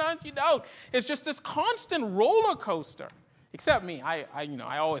 and sometimes you don't. It's just this constant roller coaster. Except me.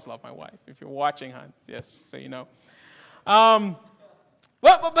 I always love my wife. If you're watching, hon, yes, so you know.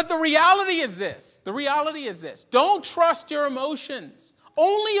 But the reality is this. The reality is this. Don't trust your emotions.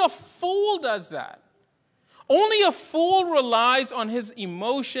 Only a fool does that. Only a fool relies on his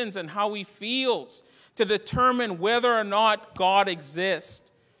emotions and how he feels to determine whether or not God exists.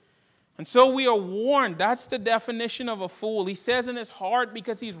 And so we are warned. That's the definition of a fool. He says in his heart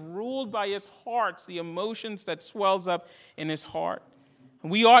because he's ruled by his hearts, the emotions that swells up in his heart.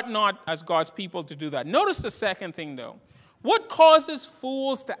 And we ought not, as God's people, to do that. Notice the second thing, though. What causes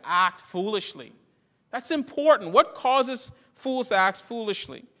fools to act foolishly? That's important. What causes fools to act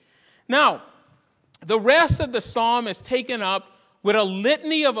foolishly? Now, the rest of the psalm is taken up with a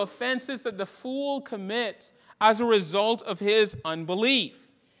litany of offenses that the fool commits as a result of his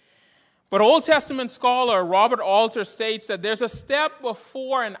unbelief. But Old Testament scholar Robert Alter states that there's a step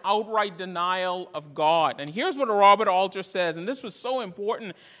before an outright denial of God. And here's what Robert Alter says, and this was so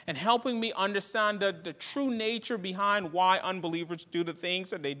important in helping me understand the true nature behind why unbelievers do the things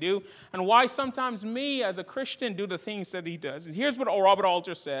that they do, and why sometimes me as a Christian do the things that he does. And here's what Robert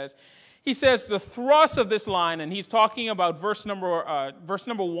Alter says. He says the thrust of this line, and he's talking about verse number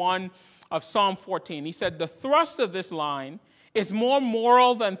 1 of Psalm 14. He said, the thrust of this line is more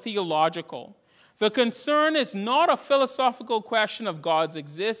moral than theological. The concern is not a philosophical question of God's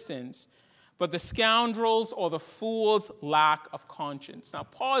existence, but the scoundrel's or the fool's lack of conscience. Now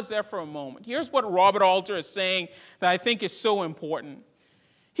pause there for a moment. Here's what Robert Alter is saying that I think is so important.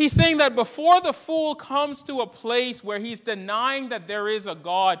 He's saying that before the fool comes to a place where he's denying that there is a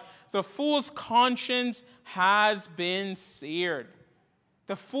God, the fool's conscience has been seared.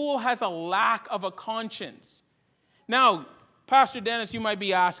 The fool has a lack of a conscience. Now, Pastor Dennis, you might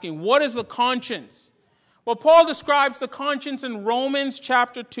be asking, what is the conscience? Well, Paul describes the conscience in Romans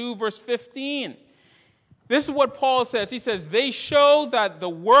chapter 2, verse 15. This is what Paul says. He says, they show that the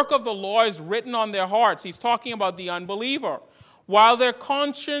work of the law is written on their hearts. He's talking about the unbeliever. While their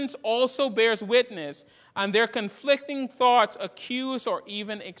conscience also bears witness, and their conflicting thoughts accuse or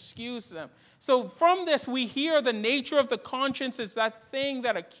even excuse them. So from this, we hear the nature of the conscience is that thing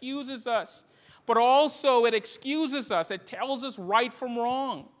that accuses us, but also it excuses us. It tells us right from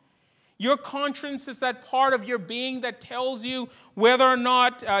wrong. Your conscience is that part of your being that tells you whether or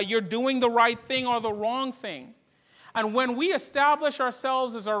not you're doing the right thing or the wrong thing. And when we establish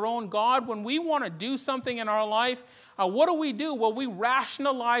ourselves as our own God, when we want to do something in our life, what do? Well, we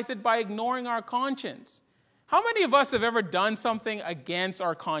rationalize it by ignoring our conscience. How many of us have ever done something against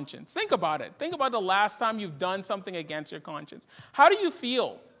our conscience? Think about it. Think about the last time you've done something against your conscience. How do you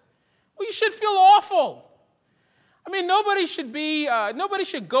feel? Well, you should feel awful. I mean, nobody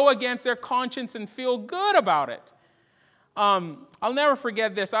should go against their conscience and feel good about it. I'll never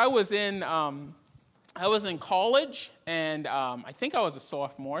forget this. I was in college, and I think I was a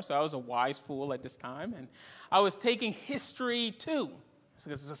sophomore, so I was a wise fool at this time. And I was taking History 2,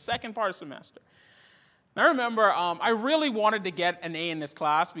 because it's the second part of the semester. And I remember I really wanted to get an A in this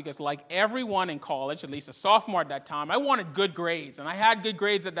class because like everyone in college, at least a sophomore at that time, I wanted good grades. And I had good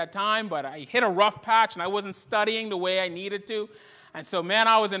grades at that time, but I hit a rough patch and I wasn't studying the way I needed to. And so, man,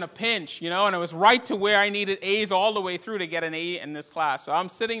 I was in a pinch, and it was right to where I needed A's all the way through to get an A in this class. So I'm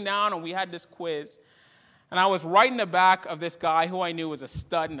sitting down and we had this quiz. And I was right in the back of this guy who I knew was a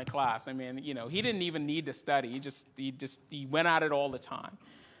stud in the class. I mean, he didn't even need to study. He went at it all the time.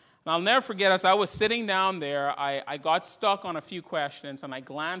 And I'll never forget, as I was sitting down there, I got stuck on a few questions, and I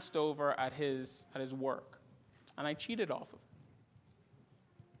glanced over at his work, and I cheated off of it.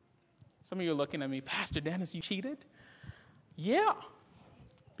 Some of you are looking at me, Pastor Dennis, you cheated? Yeah,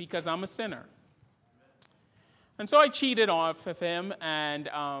 because I'm a sinner. And so I cheated off of him, and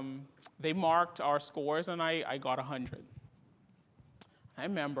they marked our scores, and I got 100. I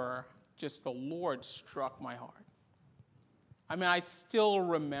remember just the Lord struck my heart. I mean, I still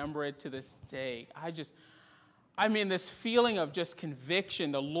remember it to this day. This feeling of just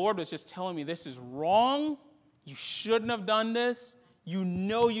conviction. The Lord was just telling me, this is wrong. You shouldn't have done this. You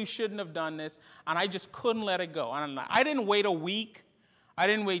know you shouldn't have done this. And I just couldn't let it go. And I didn't wait a week. I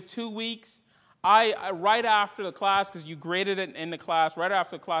didn't wait 2 weeks. I right after the class, because you graded it in the class, right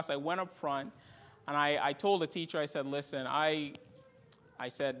after the class, I went up front. And I told the teacher, I said, listen, I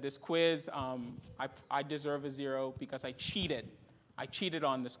said, this quiz, I deserve a 0 because I cheated. I cheated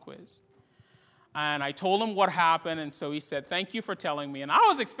on this quiz. And I told him what happened, and so he said, thank you for telling me. And I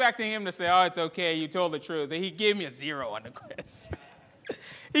was expecting him to say, oh, it's okay, you told the truth. And he gave me a 0 on the quiz.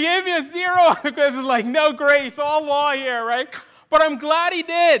 He gave me a 0 on the quiz. It's like, no grace, all law here, right? But I'm glad he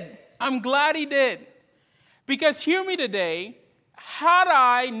did. I'm glad he did. Because hear me today, had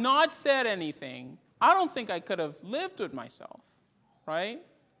I not said anything, I don't think I could have lived with myself, right?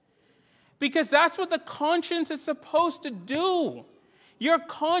 Because that's what the conscience is supposed to do. Your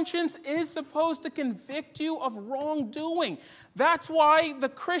conscience is supposed to convict you of wrongdoing. That's why the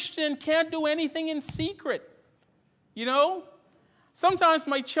Christian can't do anything in secret. You know? Sometimes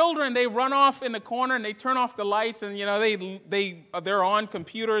my children, they run off in the corner and they turn off the lights and, you know, they're on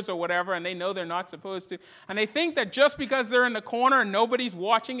computers or whatever and they know they're not supposed to. And they think that just because they're in the corner and nobody's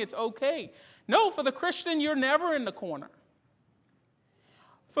watching, it's okay. No, for the Christian, you're never in the corner.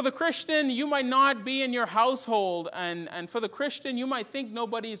 For the Christian, you might not be in your household, and for the Christian, you might think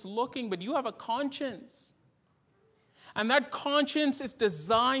nobody's looking, but you have a conscience. And that conscience is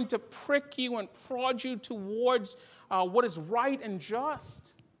designed to prick you and prod you towards what is right and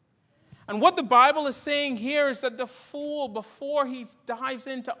just. And what the Bible is saying here is that the fool, before he dives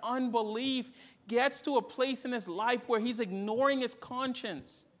into unbelief, gets to a place in his life where he's ignoring his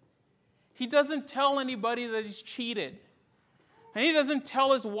conscience. He doesn't tell anybody that he's cheated. And he doesn't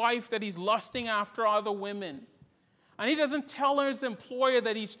tell his wife that he's lusting after other women. And he doesn't tell his employer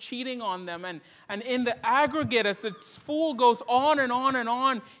that he's cheating on them. And in the aggregate, as the fool goes on and on and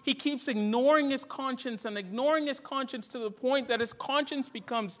on, he keeps ignoring his conscience and ignoring his conscience to the point that his conscience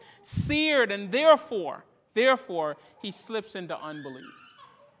becomes seared, and therefore, he slips into unbelief.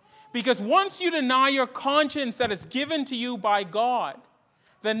 Because once you deny your conscience that is given to you by God,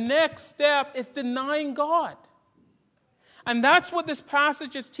 the next step is denying God. And that's what this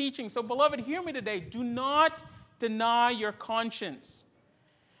passage is teaching. So, beloved, hear me today. Do not deny your conscience.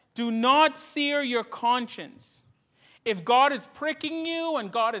 Do not sear your conscience. If God is pricking you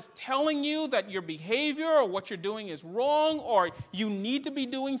and God is telling you that your behavior or what you're doing is wrong or you need to be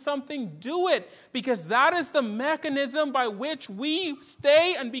doing something, do it, because that is the mechanism by which we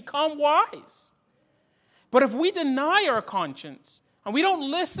stay and become wise. But if we deny our conscience and we don't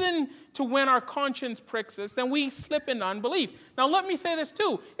listen to when our conscience pricks us, then we slip into unbelief. Now, let me say this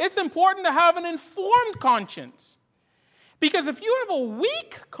too. It's important to have an informed conscience. Because if you have a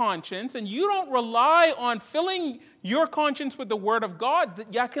weak conscience and you don't rely on filling your conscience with the Word of God,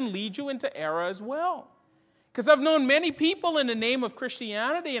 that can lead you into error as well. Because I've known many people in the name of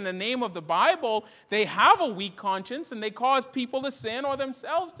Christianity, in the name of the Bible, they have a weak conscience and they cause people to sin or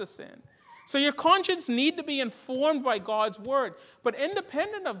themselves to sin. So your conscience needs to be informed by God's Word. But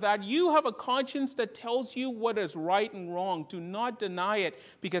independent of that, you have a conscience that tells you what is right and wrong. Do not deny it,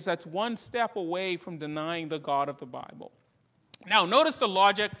 because that's one step away from denying the God of the Bible. Now, notice the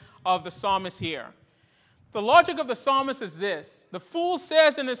logic of the psalmist here. The logic of the psalmist is this. The fool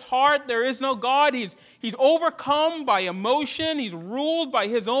says in his heart, there is no God. He's overcome by emotion. He's ruled by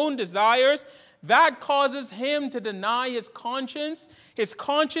his own desires. That causes him to deny his conscience. His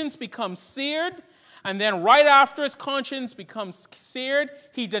conscience becomes seared. And then right after his conscience becomes seared,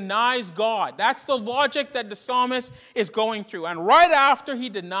 he denies God. That's the logic that the psalmist is going through. And right after he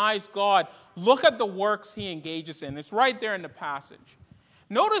denies God, look at the works he engages in. It's right there in the passage.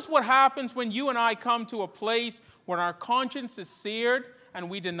 Notice what happens when you and I come to a place where our conscience is seared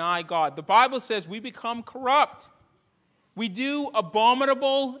and we deny God. The Bible says we become corrupt. We do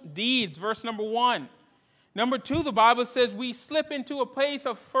abominable deeds, verse number 1. Number 2, the Bible says we slip into a place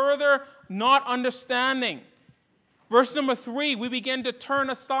of further not understanding. Verse number 3, we begin to turn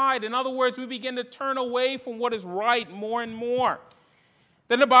aside. In other words, we begin to turn away from what is right more and more.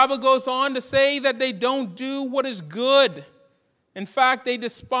 Then the Bible goes on to say that they don't do what is good. In fact, they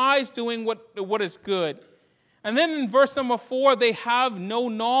despise doing what is good. And then in verse number 4, they have no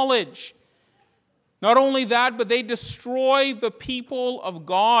knowledge. Not only that, but they destroy the people of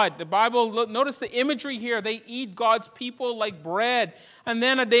God. The Bible, notice the imagery here. They eat God's people like bread. And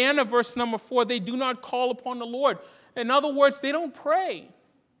then at the end of verse number 4, they do not call upon the Lord. In other words, they don't pray.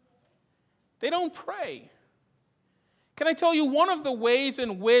 They don't pray. Can I tell you, one of the ways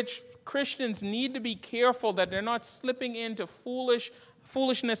in which Christians need to be careful that they're not slipping into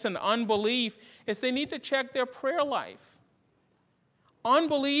foolishness and unbelief is they need to check their prayer life.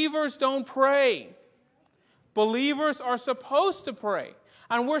 Unbelievers don't pray. Believers are supposed to pray,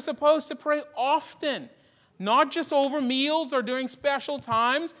 and we're supposed to pray often, not just over meals or during special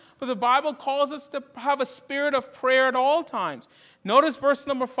times, but the Bible calls us to have a spirit of prayer at all times. Notice verse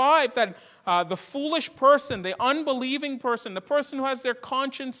number 5, that the foolish person, the unbelieving person, the person who has their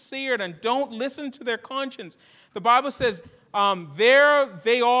conscience seared and don't listen to their conscience, the Bible says there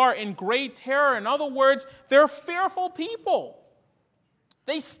they are in great terror. In other words, they're fearful people.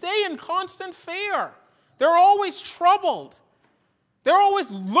 They stay in constant fear. They're always troubled. They're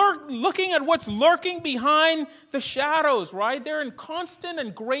always looking at what's lurking behind the shadows, right? They're in constant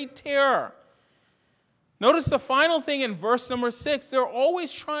and great terror. Notice the final thing in verse number 6. They're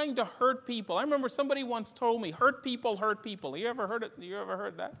always trying to hurt people. I remember somebody once told me, hurt people, hurt people. You ever heard it? You ever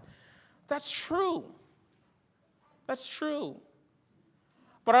heard that? That's true. That's true.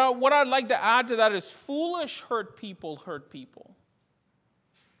 But what I'd like to add to that is foolish hurt people hurt people.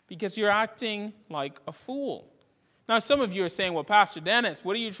 Because you're acting like a fool. Now, some of you are saying, well, Pastor Dennis,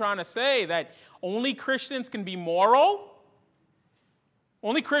 what are you trying to say? That only Christians can be moral?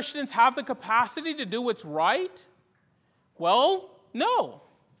 Only Christians have the capacity to do what's right? Well, no.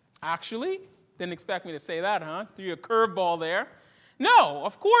 Actually, didn't expect me to say that, huh? Threw you a curveball there. No,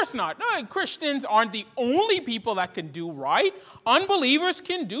 of course not. No, Christians aren't the only people that can do right. Unbelievers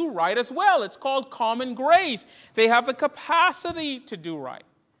can do right as well. It's called common grace. They have the capacity to do right.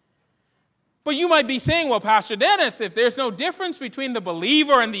 But you might be saying, well, Pastor Dennis, if there's no difference between the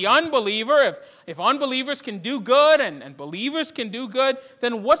believer and the unbeliever, if unbelievers can do good and believers can do good,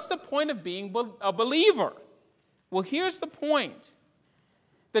 then what's the point of being a believer? Well, here's the point.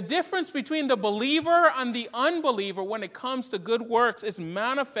 The difference between the believer and the unbeliever when it comes to good works is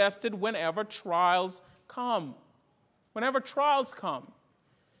manifested whenever trials come. Whenever trials come.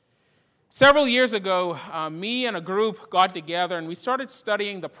 Several years ago, me and a group got together and we started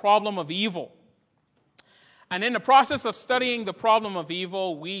studying the problem of evil. And in the process of studying the problem of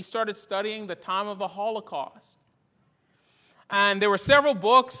evil, we started studying the time of the Holocaust. And there were several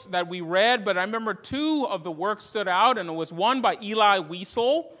books that we read, but I remember two of the works stood out, and it was one by Elie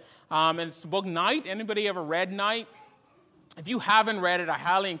Wiesel, and it's the book Night. Anybody ever read Night? If you haven't read it, I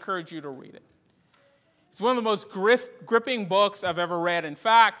highly encourage you to read it. It's one of the most gripping books I've ever read. In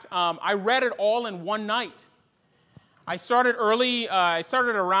fact, I read it all in one night. I started early. I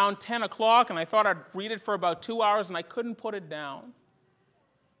started around 10 o'clock, and I thought I'd read it for about 2 hours, and I couldn't put it down.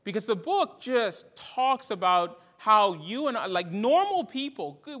 Because the book just talks about how you and I, like normal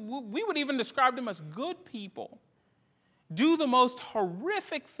people, we would even describe them as good people, do the most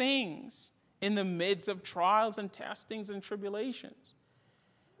horrific things in the midst of trials and testings and tribulations.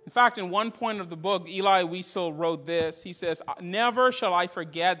 In fact, in one point of the book, Elie Wiesel wrote this. He says, "Never shall I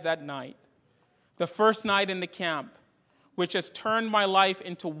forget that night, the first night in the camp, which has turned my life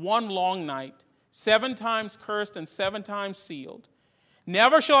into one long night, 7 times cursed and 7 times sealed.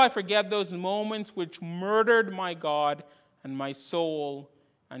 Never shall I forget those moments which murdered my God and my soul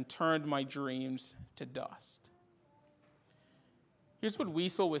and turned my dreams to dust." Here's what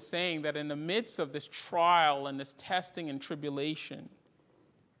Wiesel was saying, that in the midst of this trial and this testing and tribulation,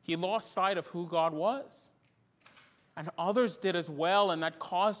 he lost sight of who God was. And others did as well, and that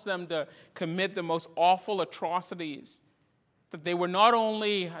caused them to commit the most awful atrocities. That they were not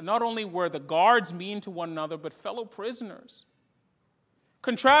only were the guards mean to one another, but fellow prisoners.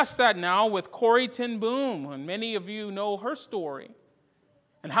 Contrast that now with Corrie ten Boom, and many of you know her story.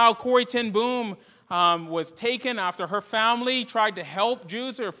 And how Corrie ten Boom was taken after her family tried to help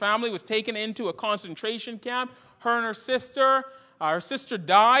Jews. Her family was taken into a concentration camp. Her and her sister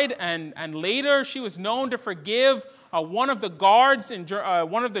died, and later she was known to forgive one of the guards,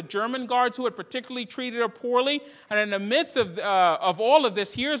 one of the German guards who had particularly treated her poorly. And in the midst of all of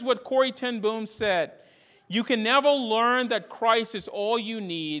this, here's what Corrie ten Boom said: "You can never learn that Christ is all you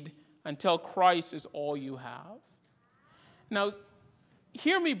need until Christ is all you have." Now,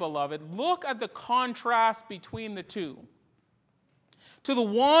 hear me, beloved. Look at the contrast between the two. To the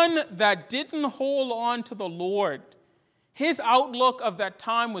one that didn't hold on to the Lord, his outlook of that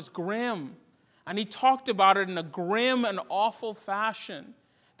time was grim, and he talked about it in a grim and awful fashion.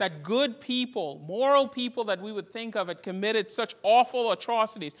 That good people, moral people that we would think of, had committed such awful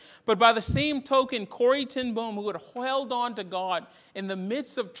atrocities. But by the same token, Corrie ten Boom, who had held on to God in the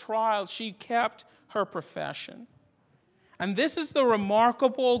midst of trials, she kept her profession. And this is the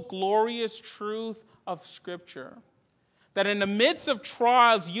remarkable, glorious truth of Scripture. That in the midst of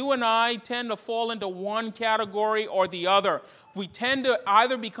trials, you and I tend to fall into one category or the other. We tend to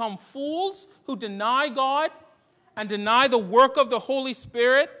either become fools who deny God and deny the work of the Holy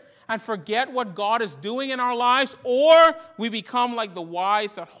Spirit and forget what God is doing in our lives, or we become like the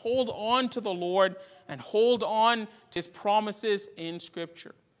wise that hold on to the Lord and hold on to His promises in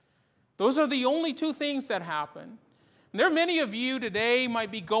Scripture. Those are the only two things that happen. And there are many of you today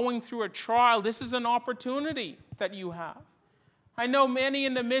might be going through a trial. This is an opportunity that you have. I know many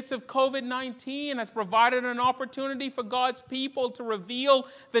in the midst of COVID-19 has provided an opportunity for God's people to reveal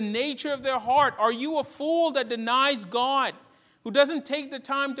the nature of their heart. Are you a fool that denies God, who doesn't take the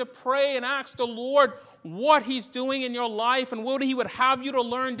time to pray and ask the Lord what He's doing in your life and what He would have you to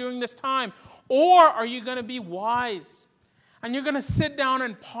learn during this time? Or are you going to be wise and you're going to sit down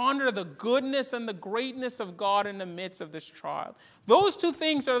and ponder the goodness and the greatness of God in the midst of this trial? Those two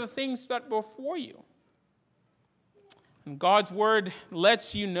things are the things that are before you. And God's word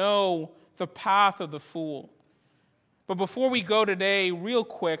lets you know the path of the fool. But before we go today, real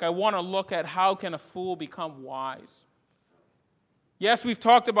quick, I want to look at how can a fool become wise. Yes, we've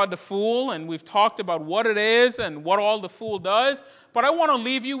talked about the fool, and we've talked about what it is and what all the fool does, but I want to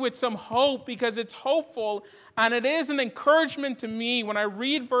leave you with some hope because it's hopeful, and it is an encouragement to me when I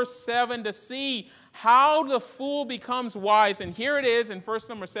read verse 7 to see how the fool becomes wise. And here it is in verse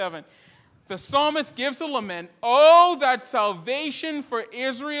number 7. The psalmist gives a lament, "Oh, that salvation for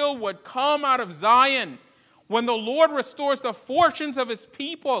Israel would come out of Zion. When the Lord restores the fortunes of his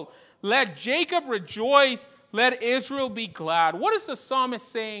people, let Jacob rejoice, let Israel be glad." What is the psalmist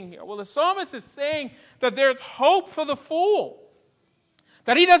saying here? Well, the psalmist is saying that there's hope for the fool,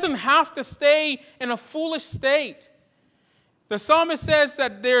 that he doesn't have to stay in a foolish state. The psalmist says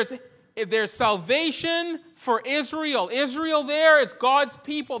that there's salvation for Israel. Israel there is God's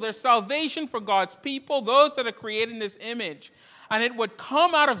people. There's salvation for God's people, those that are created in his image. And it would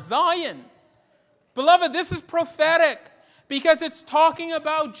come out of Zion. Beloved, this is prophetic because it's talking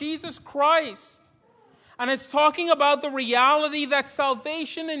about Jesus Christ. And it's talking about the reality that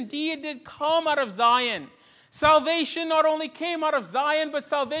salvation indeed did come out of Zion. Salvation not only came out of Zion, but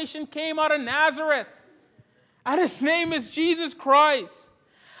salvation came out of Nazareth. And his name is Jesus Christ.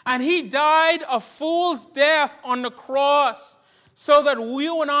 And he died a fool's death on the cross so that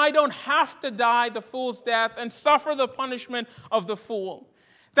you and I don't have to die the fool's death and suffer the punishment of the fool.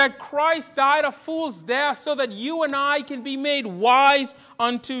 That Christ died a fool's death so that you and I can be made wise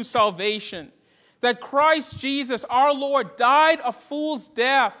unto salvation. That Christ Jesus, our Lord, died a fool's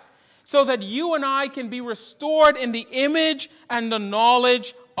death so that you and I can be restored in the image and the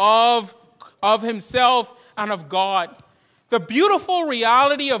knowledge of himself and of God. The beautiful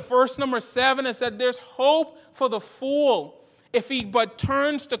reality of verse number 7 is that there's hope for the fool if he but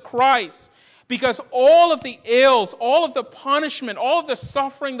turns to Christ. Because all of the ills, all of the punishment, all of the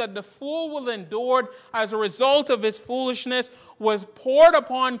suffering that the fool will endure as a result of his foolishness was poured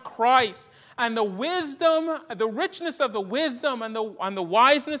upon Christ. And the wisdom, the richness of the wisdom and the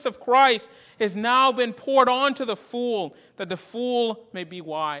wiseness of Christ has now been poured onto the fool, that the fool may be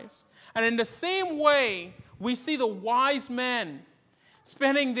wise. And in the same way, we see the wise men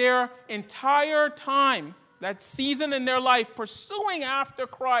spending their entire time, that season in their life, pursuing after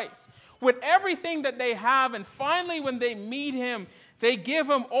Christ with everything that they have. And finally, when they meet him, they give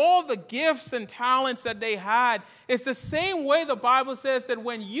him all the gifts and talents that they had. It's the same way the Bible says that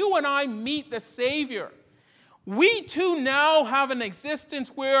when you and I meet the Savior, we too now have an existence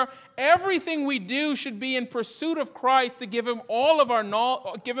where everything we do should be in pursuit of Christ to give him all of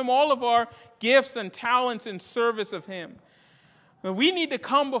our gifts and talents in service of him. And we need to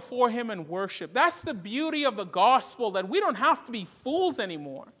come before him and worship. That's the beauty of the gospel, that we don't have to be fools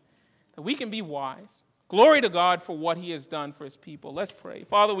anymore, that we can be wise. Glory to God for what he has done for his people. Let's pray.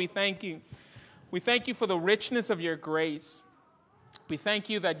 Father, we thank you. We thank you for the richness of your grace. We thank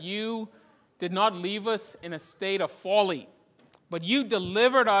you that you did not leave us in a state of folly, but you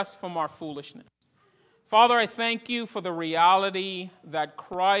delivered us from our foolishness. Father, I thank you for the reality that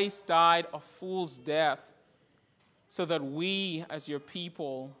Christ died a fool's death so that we as your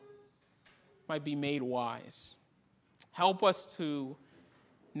people might be made wise. Help us to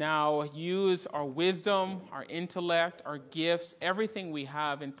now use our wisdom, our intellect, our gifts, everything we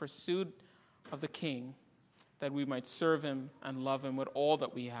have in pursuit of the King, that we might serve him and love him with all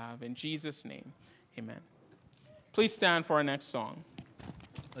that we have. In Jesus' name, amen. Please stand for our next song.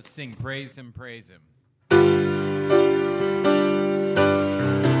 Let's sing Praise Him, Praise Him.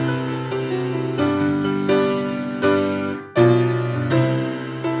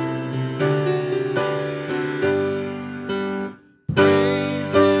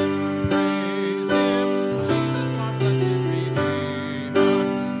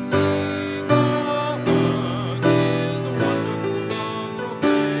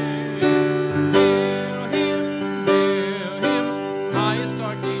 Highest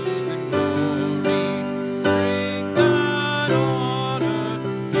archangels in glory.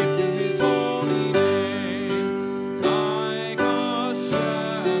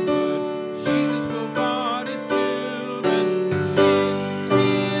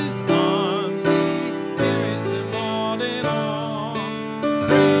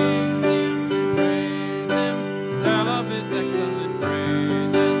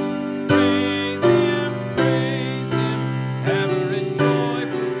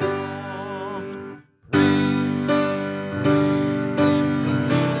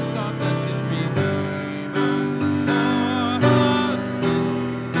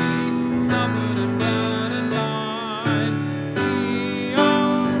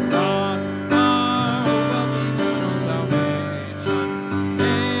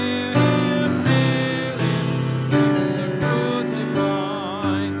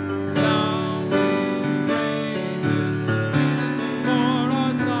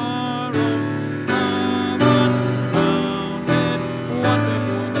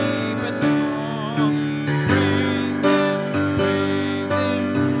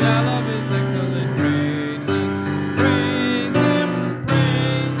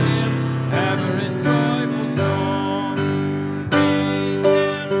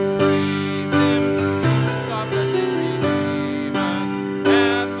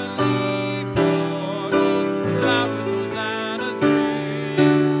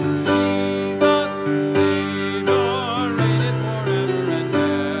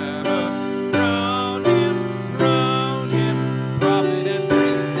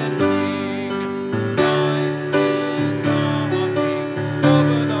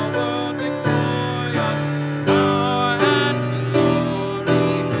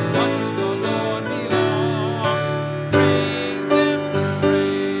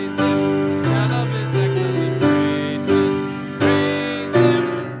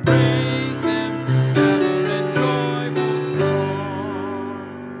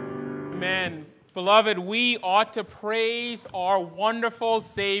 Beloved, we ought to praise our wonderful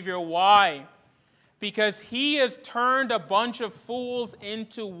Savior. Why? Because he has turned a bunch of fools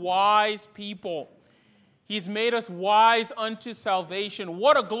into wise people. He's made us wise unto salvation.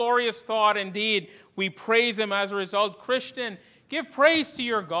 What a glorious thought indeed. We praise him as a result. Christian, give praise to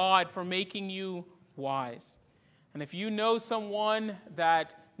your God for making you wise. And if you know someone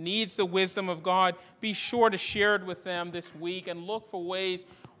that needs the wisdom of God, be sure to share it with them this week and look for ways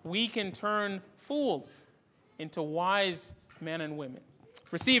we can turn fools into wise men and women.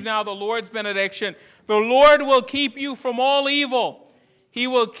 Receive now the Lord's benediction. The Lord will keep you from all evil. He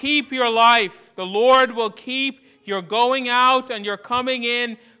will keep your life. The Lord will keep your going out and your coming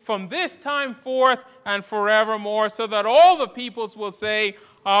in from this time forth and forevermore, so that all the peoples will say,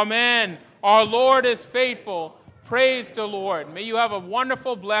 Amen. Our Lord is faithful. Praise the Lord. May you have a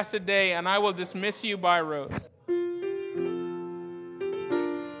wonderful, blessed day, and I will dismiss you by rote.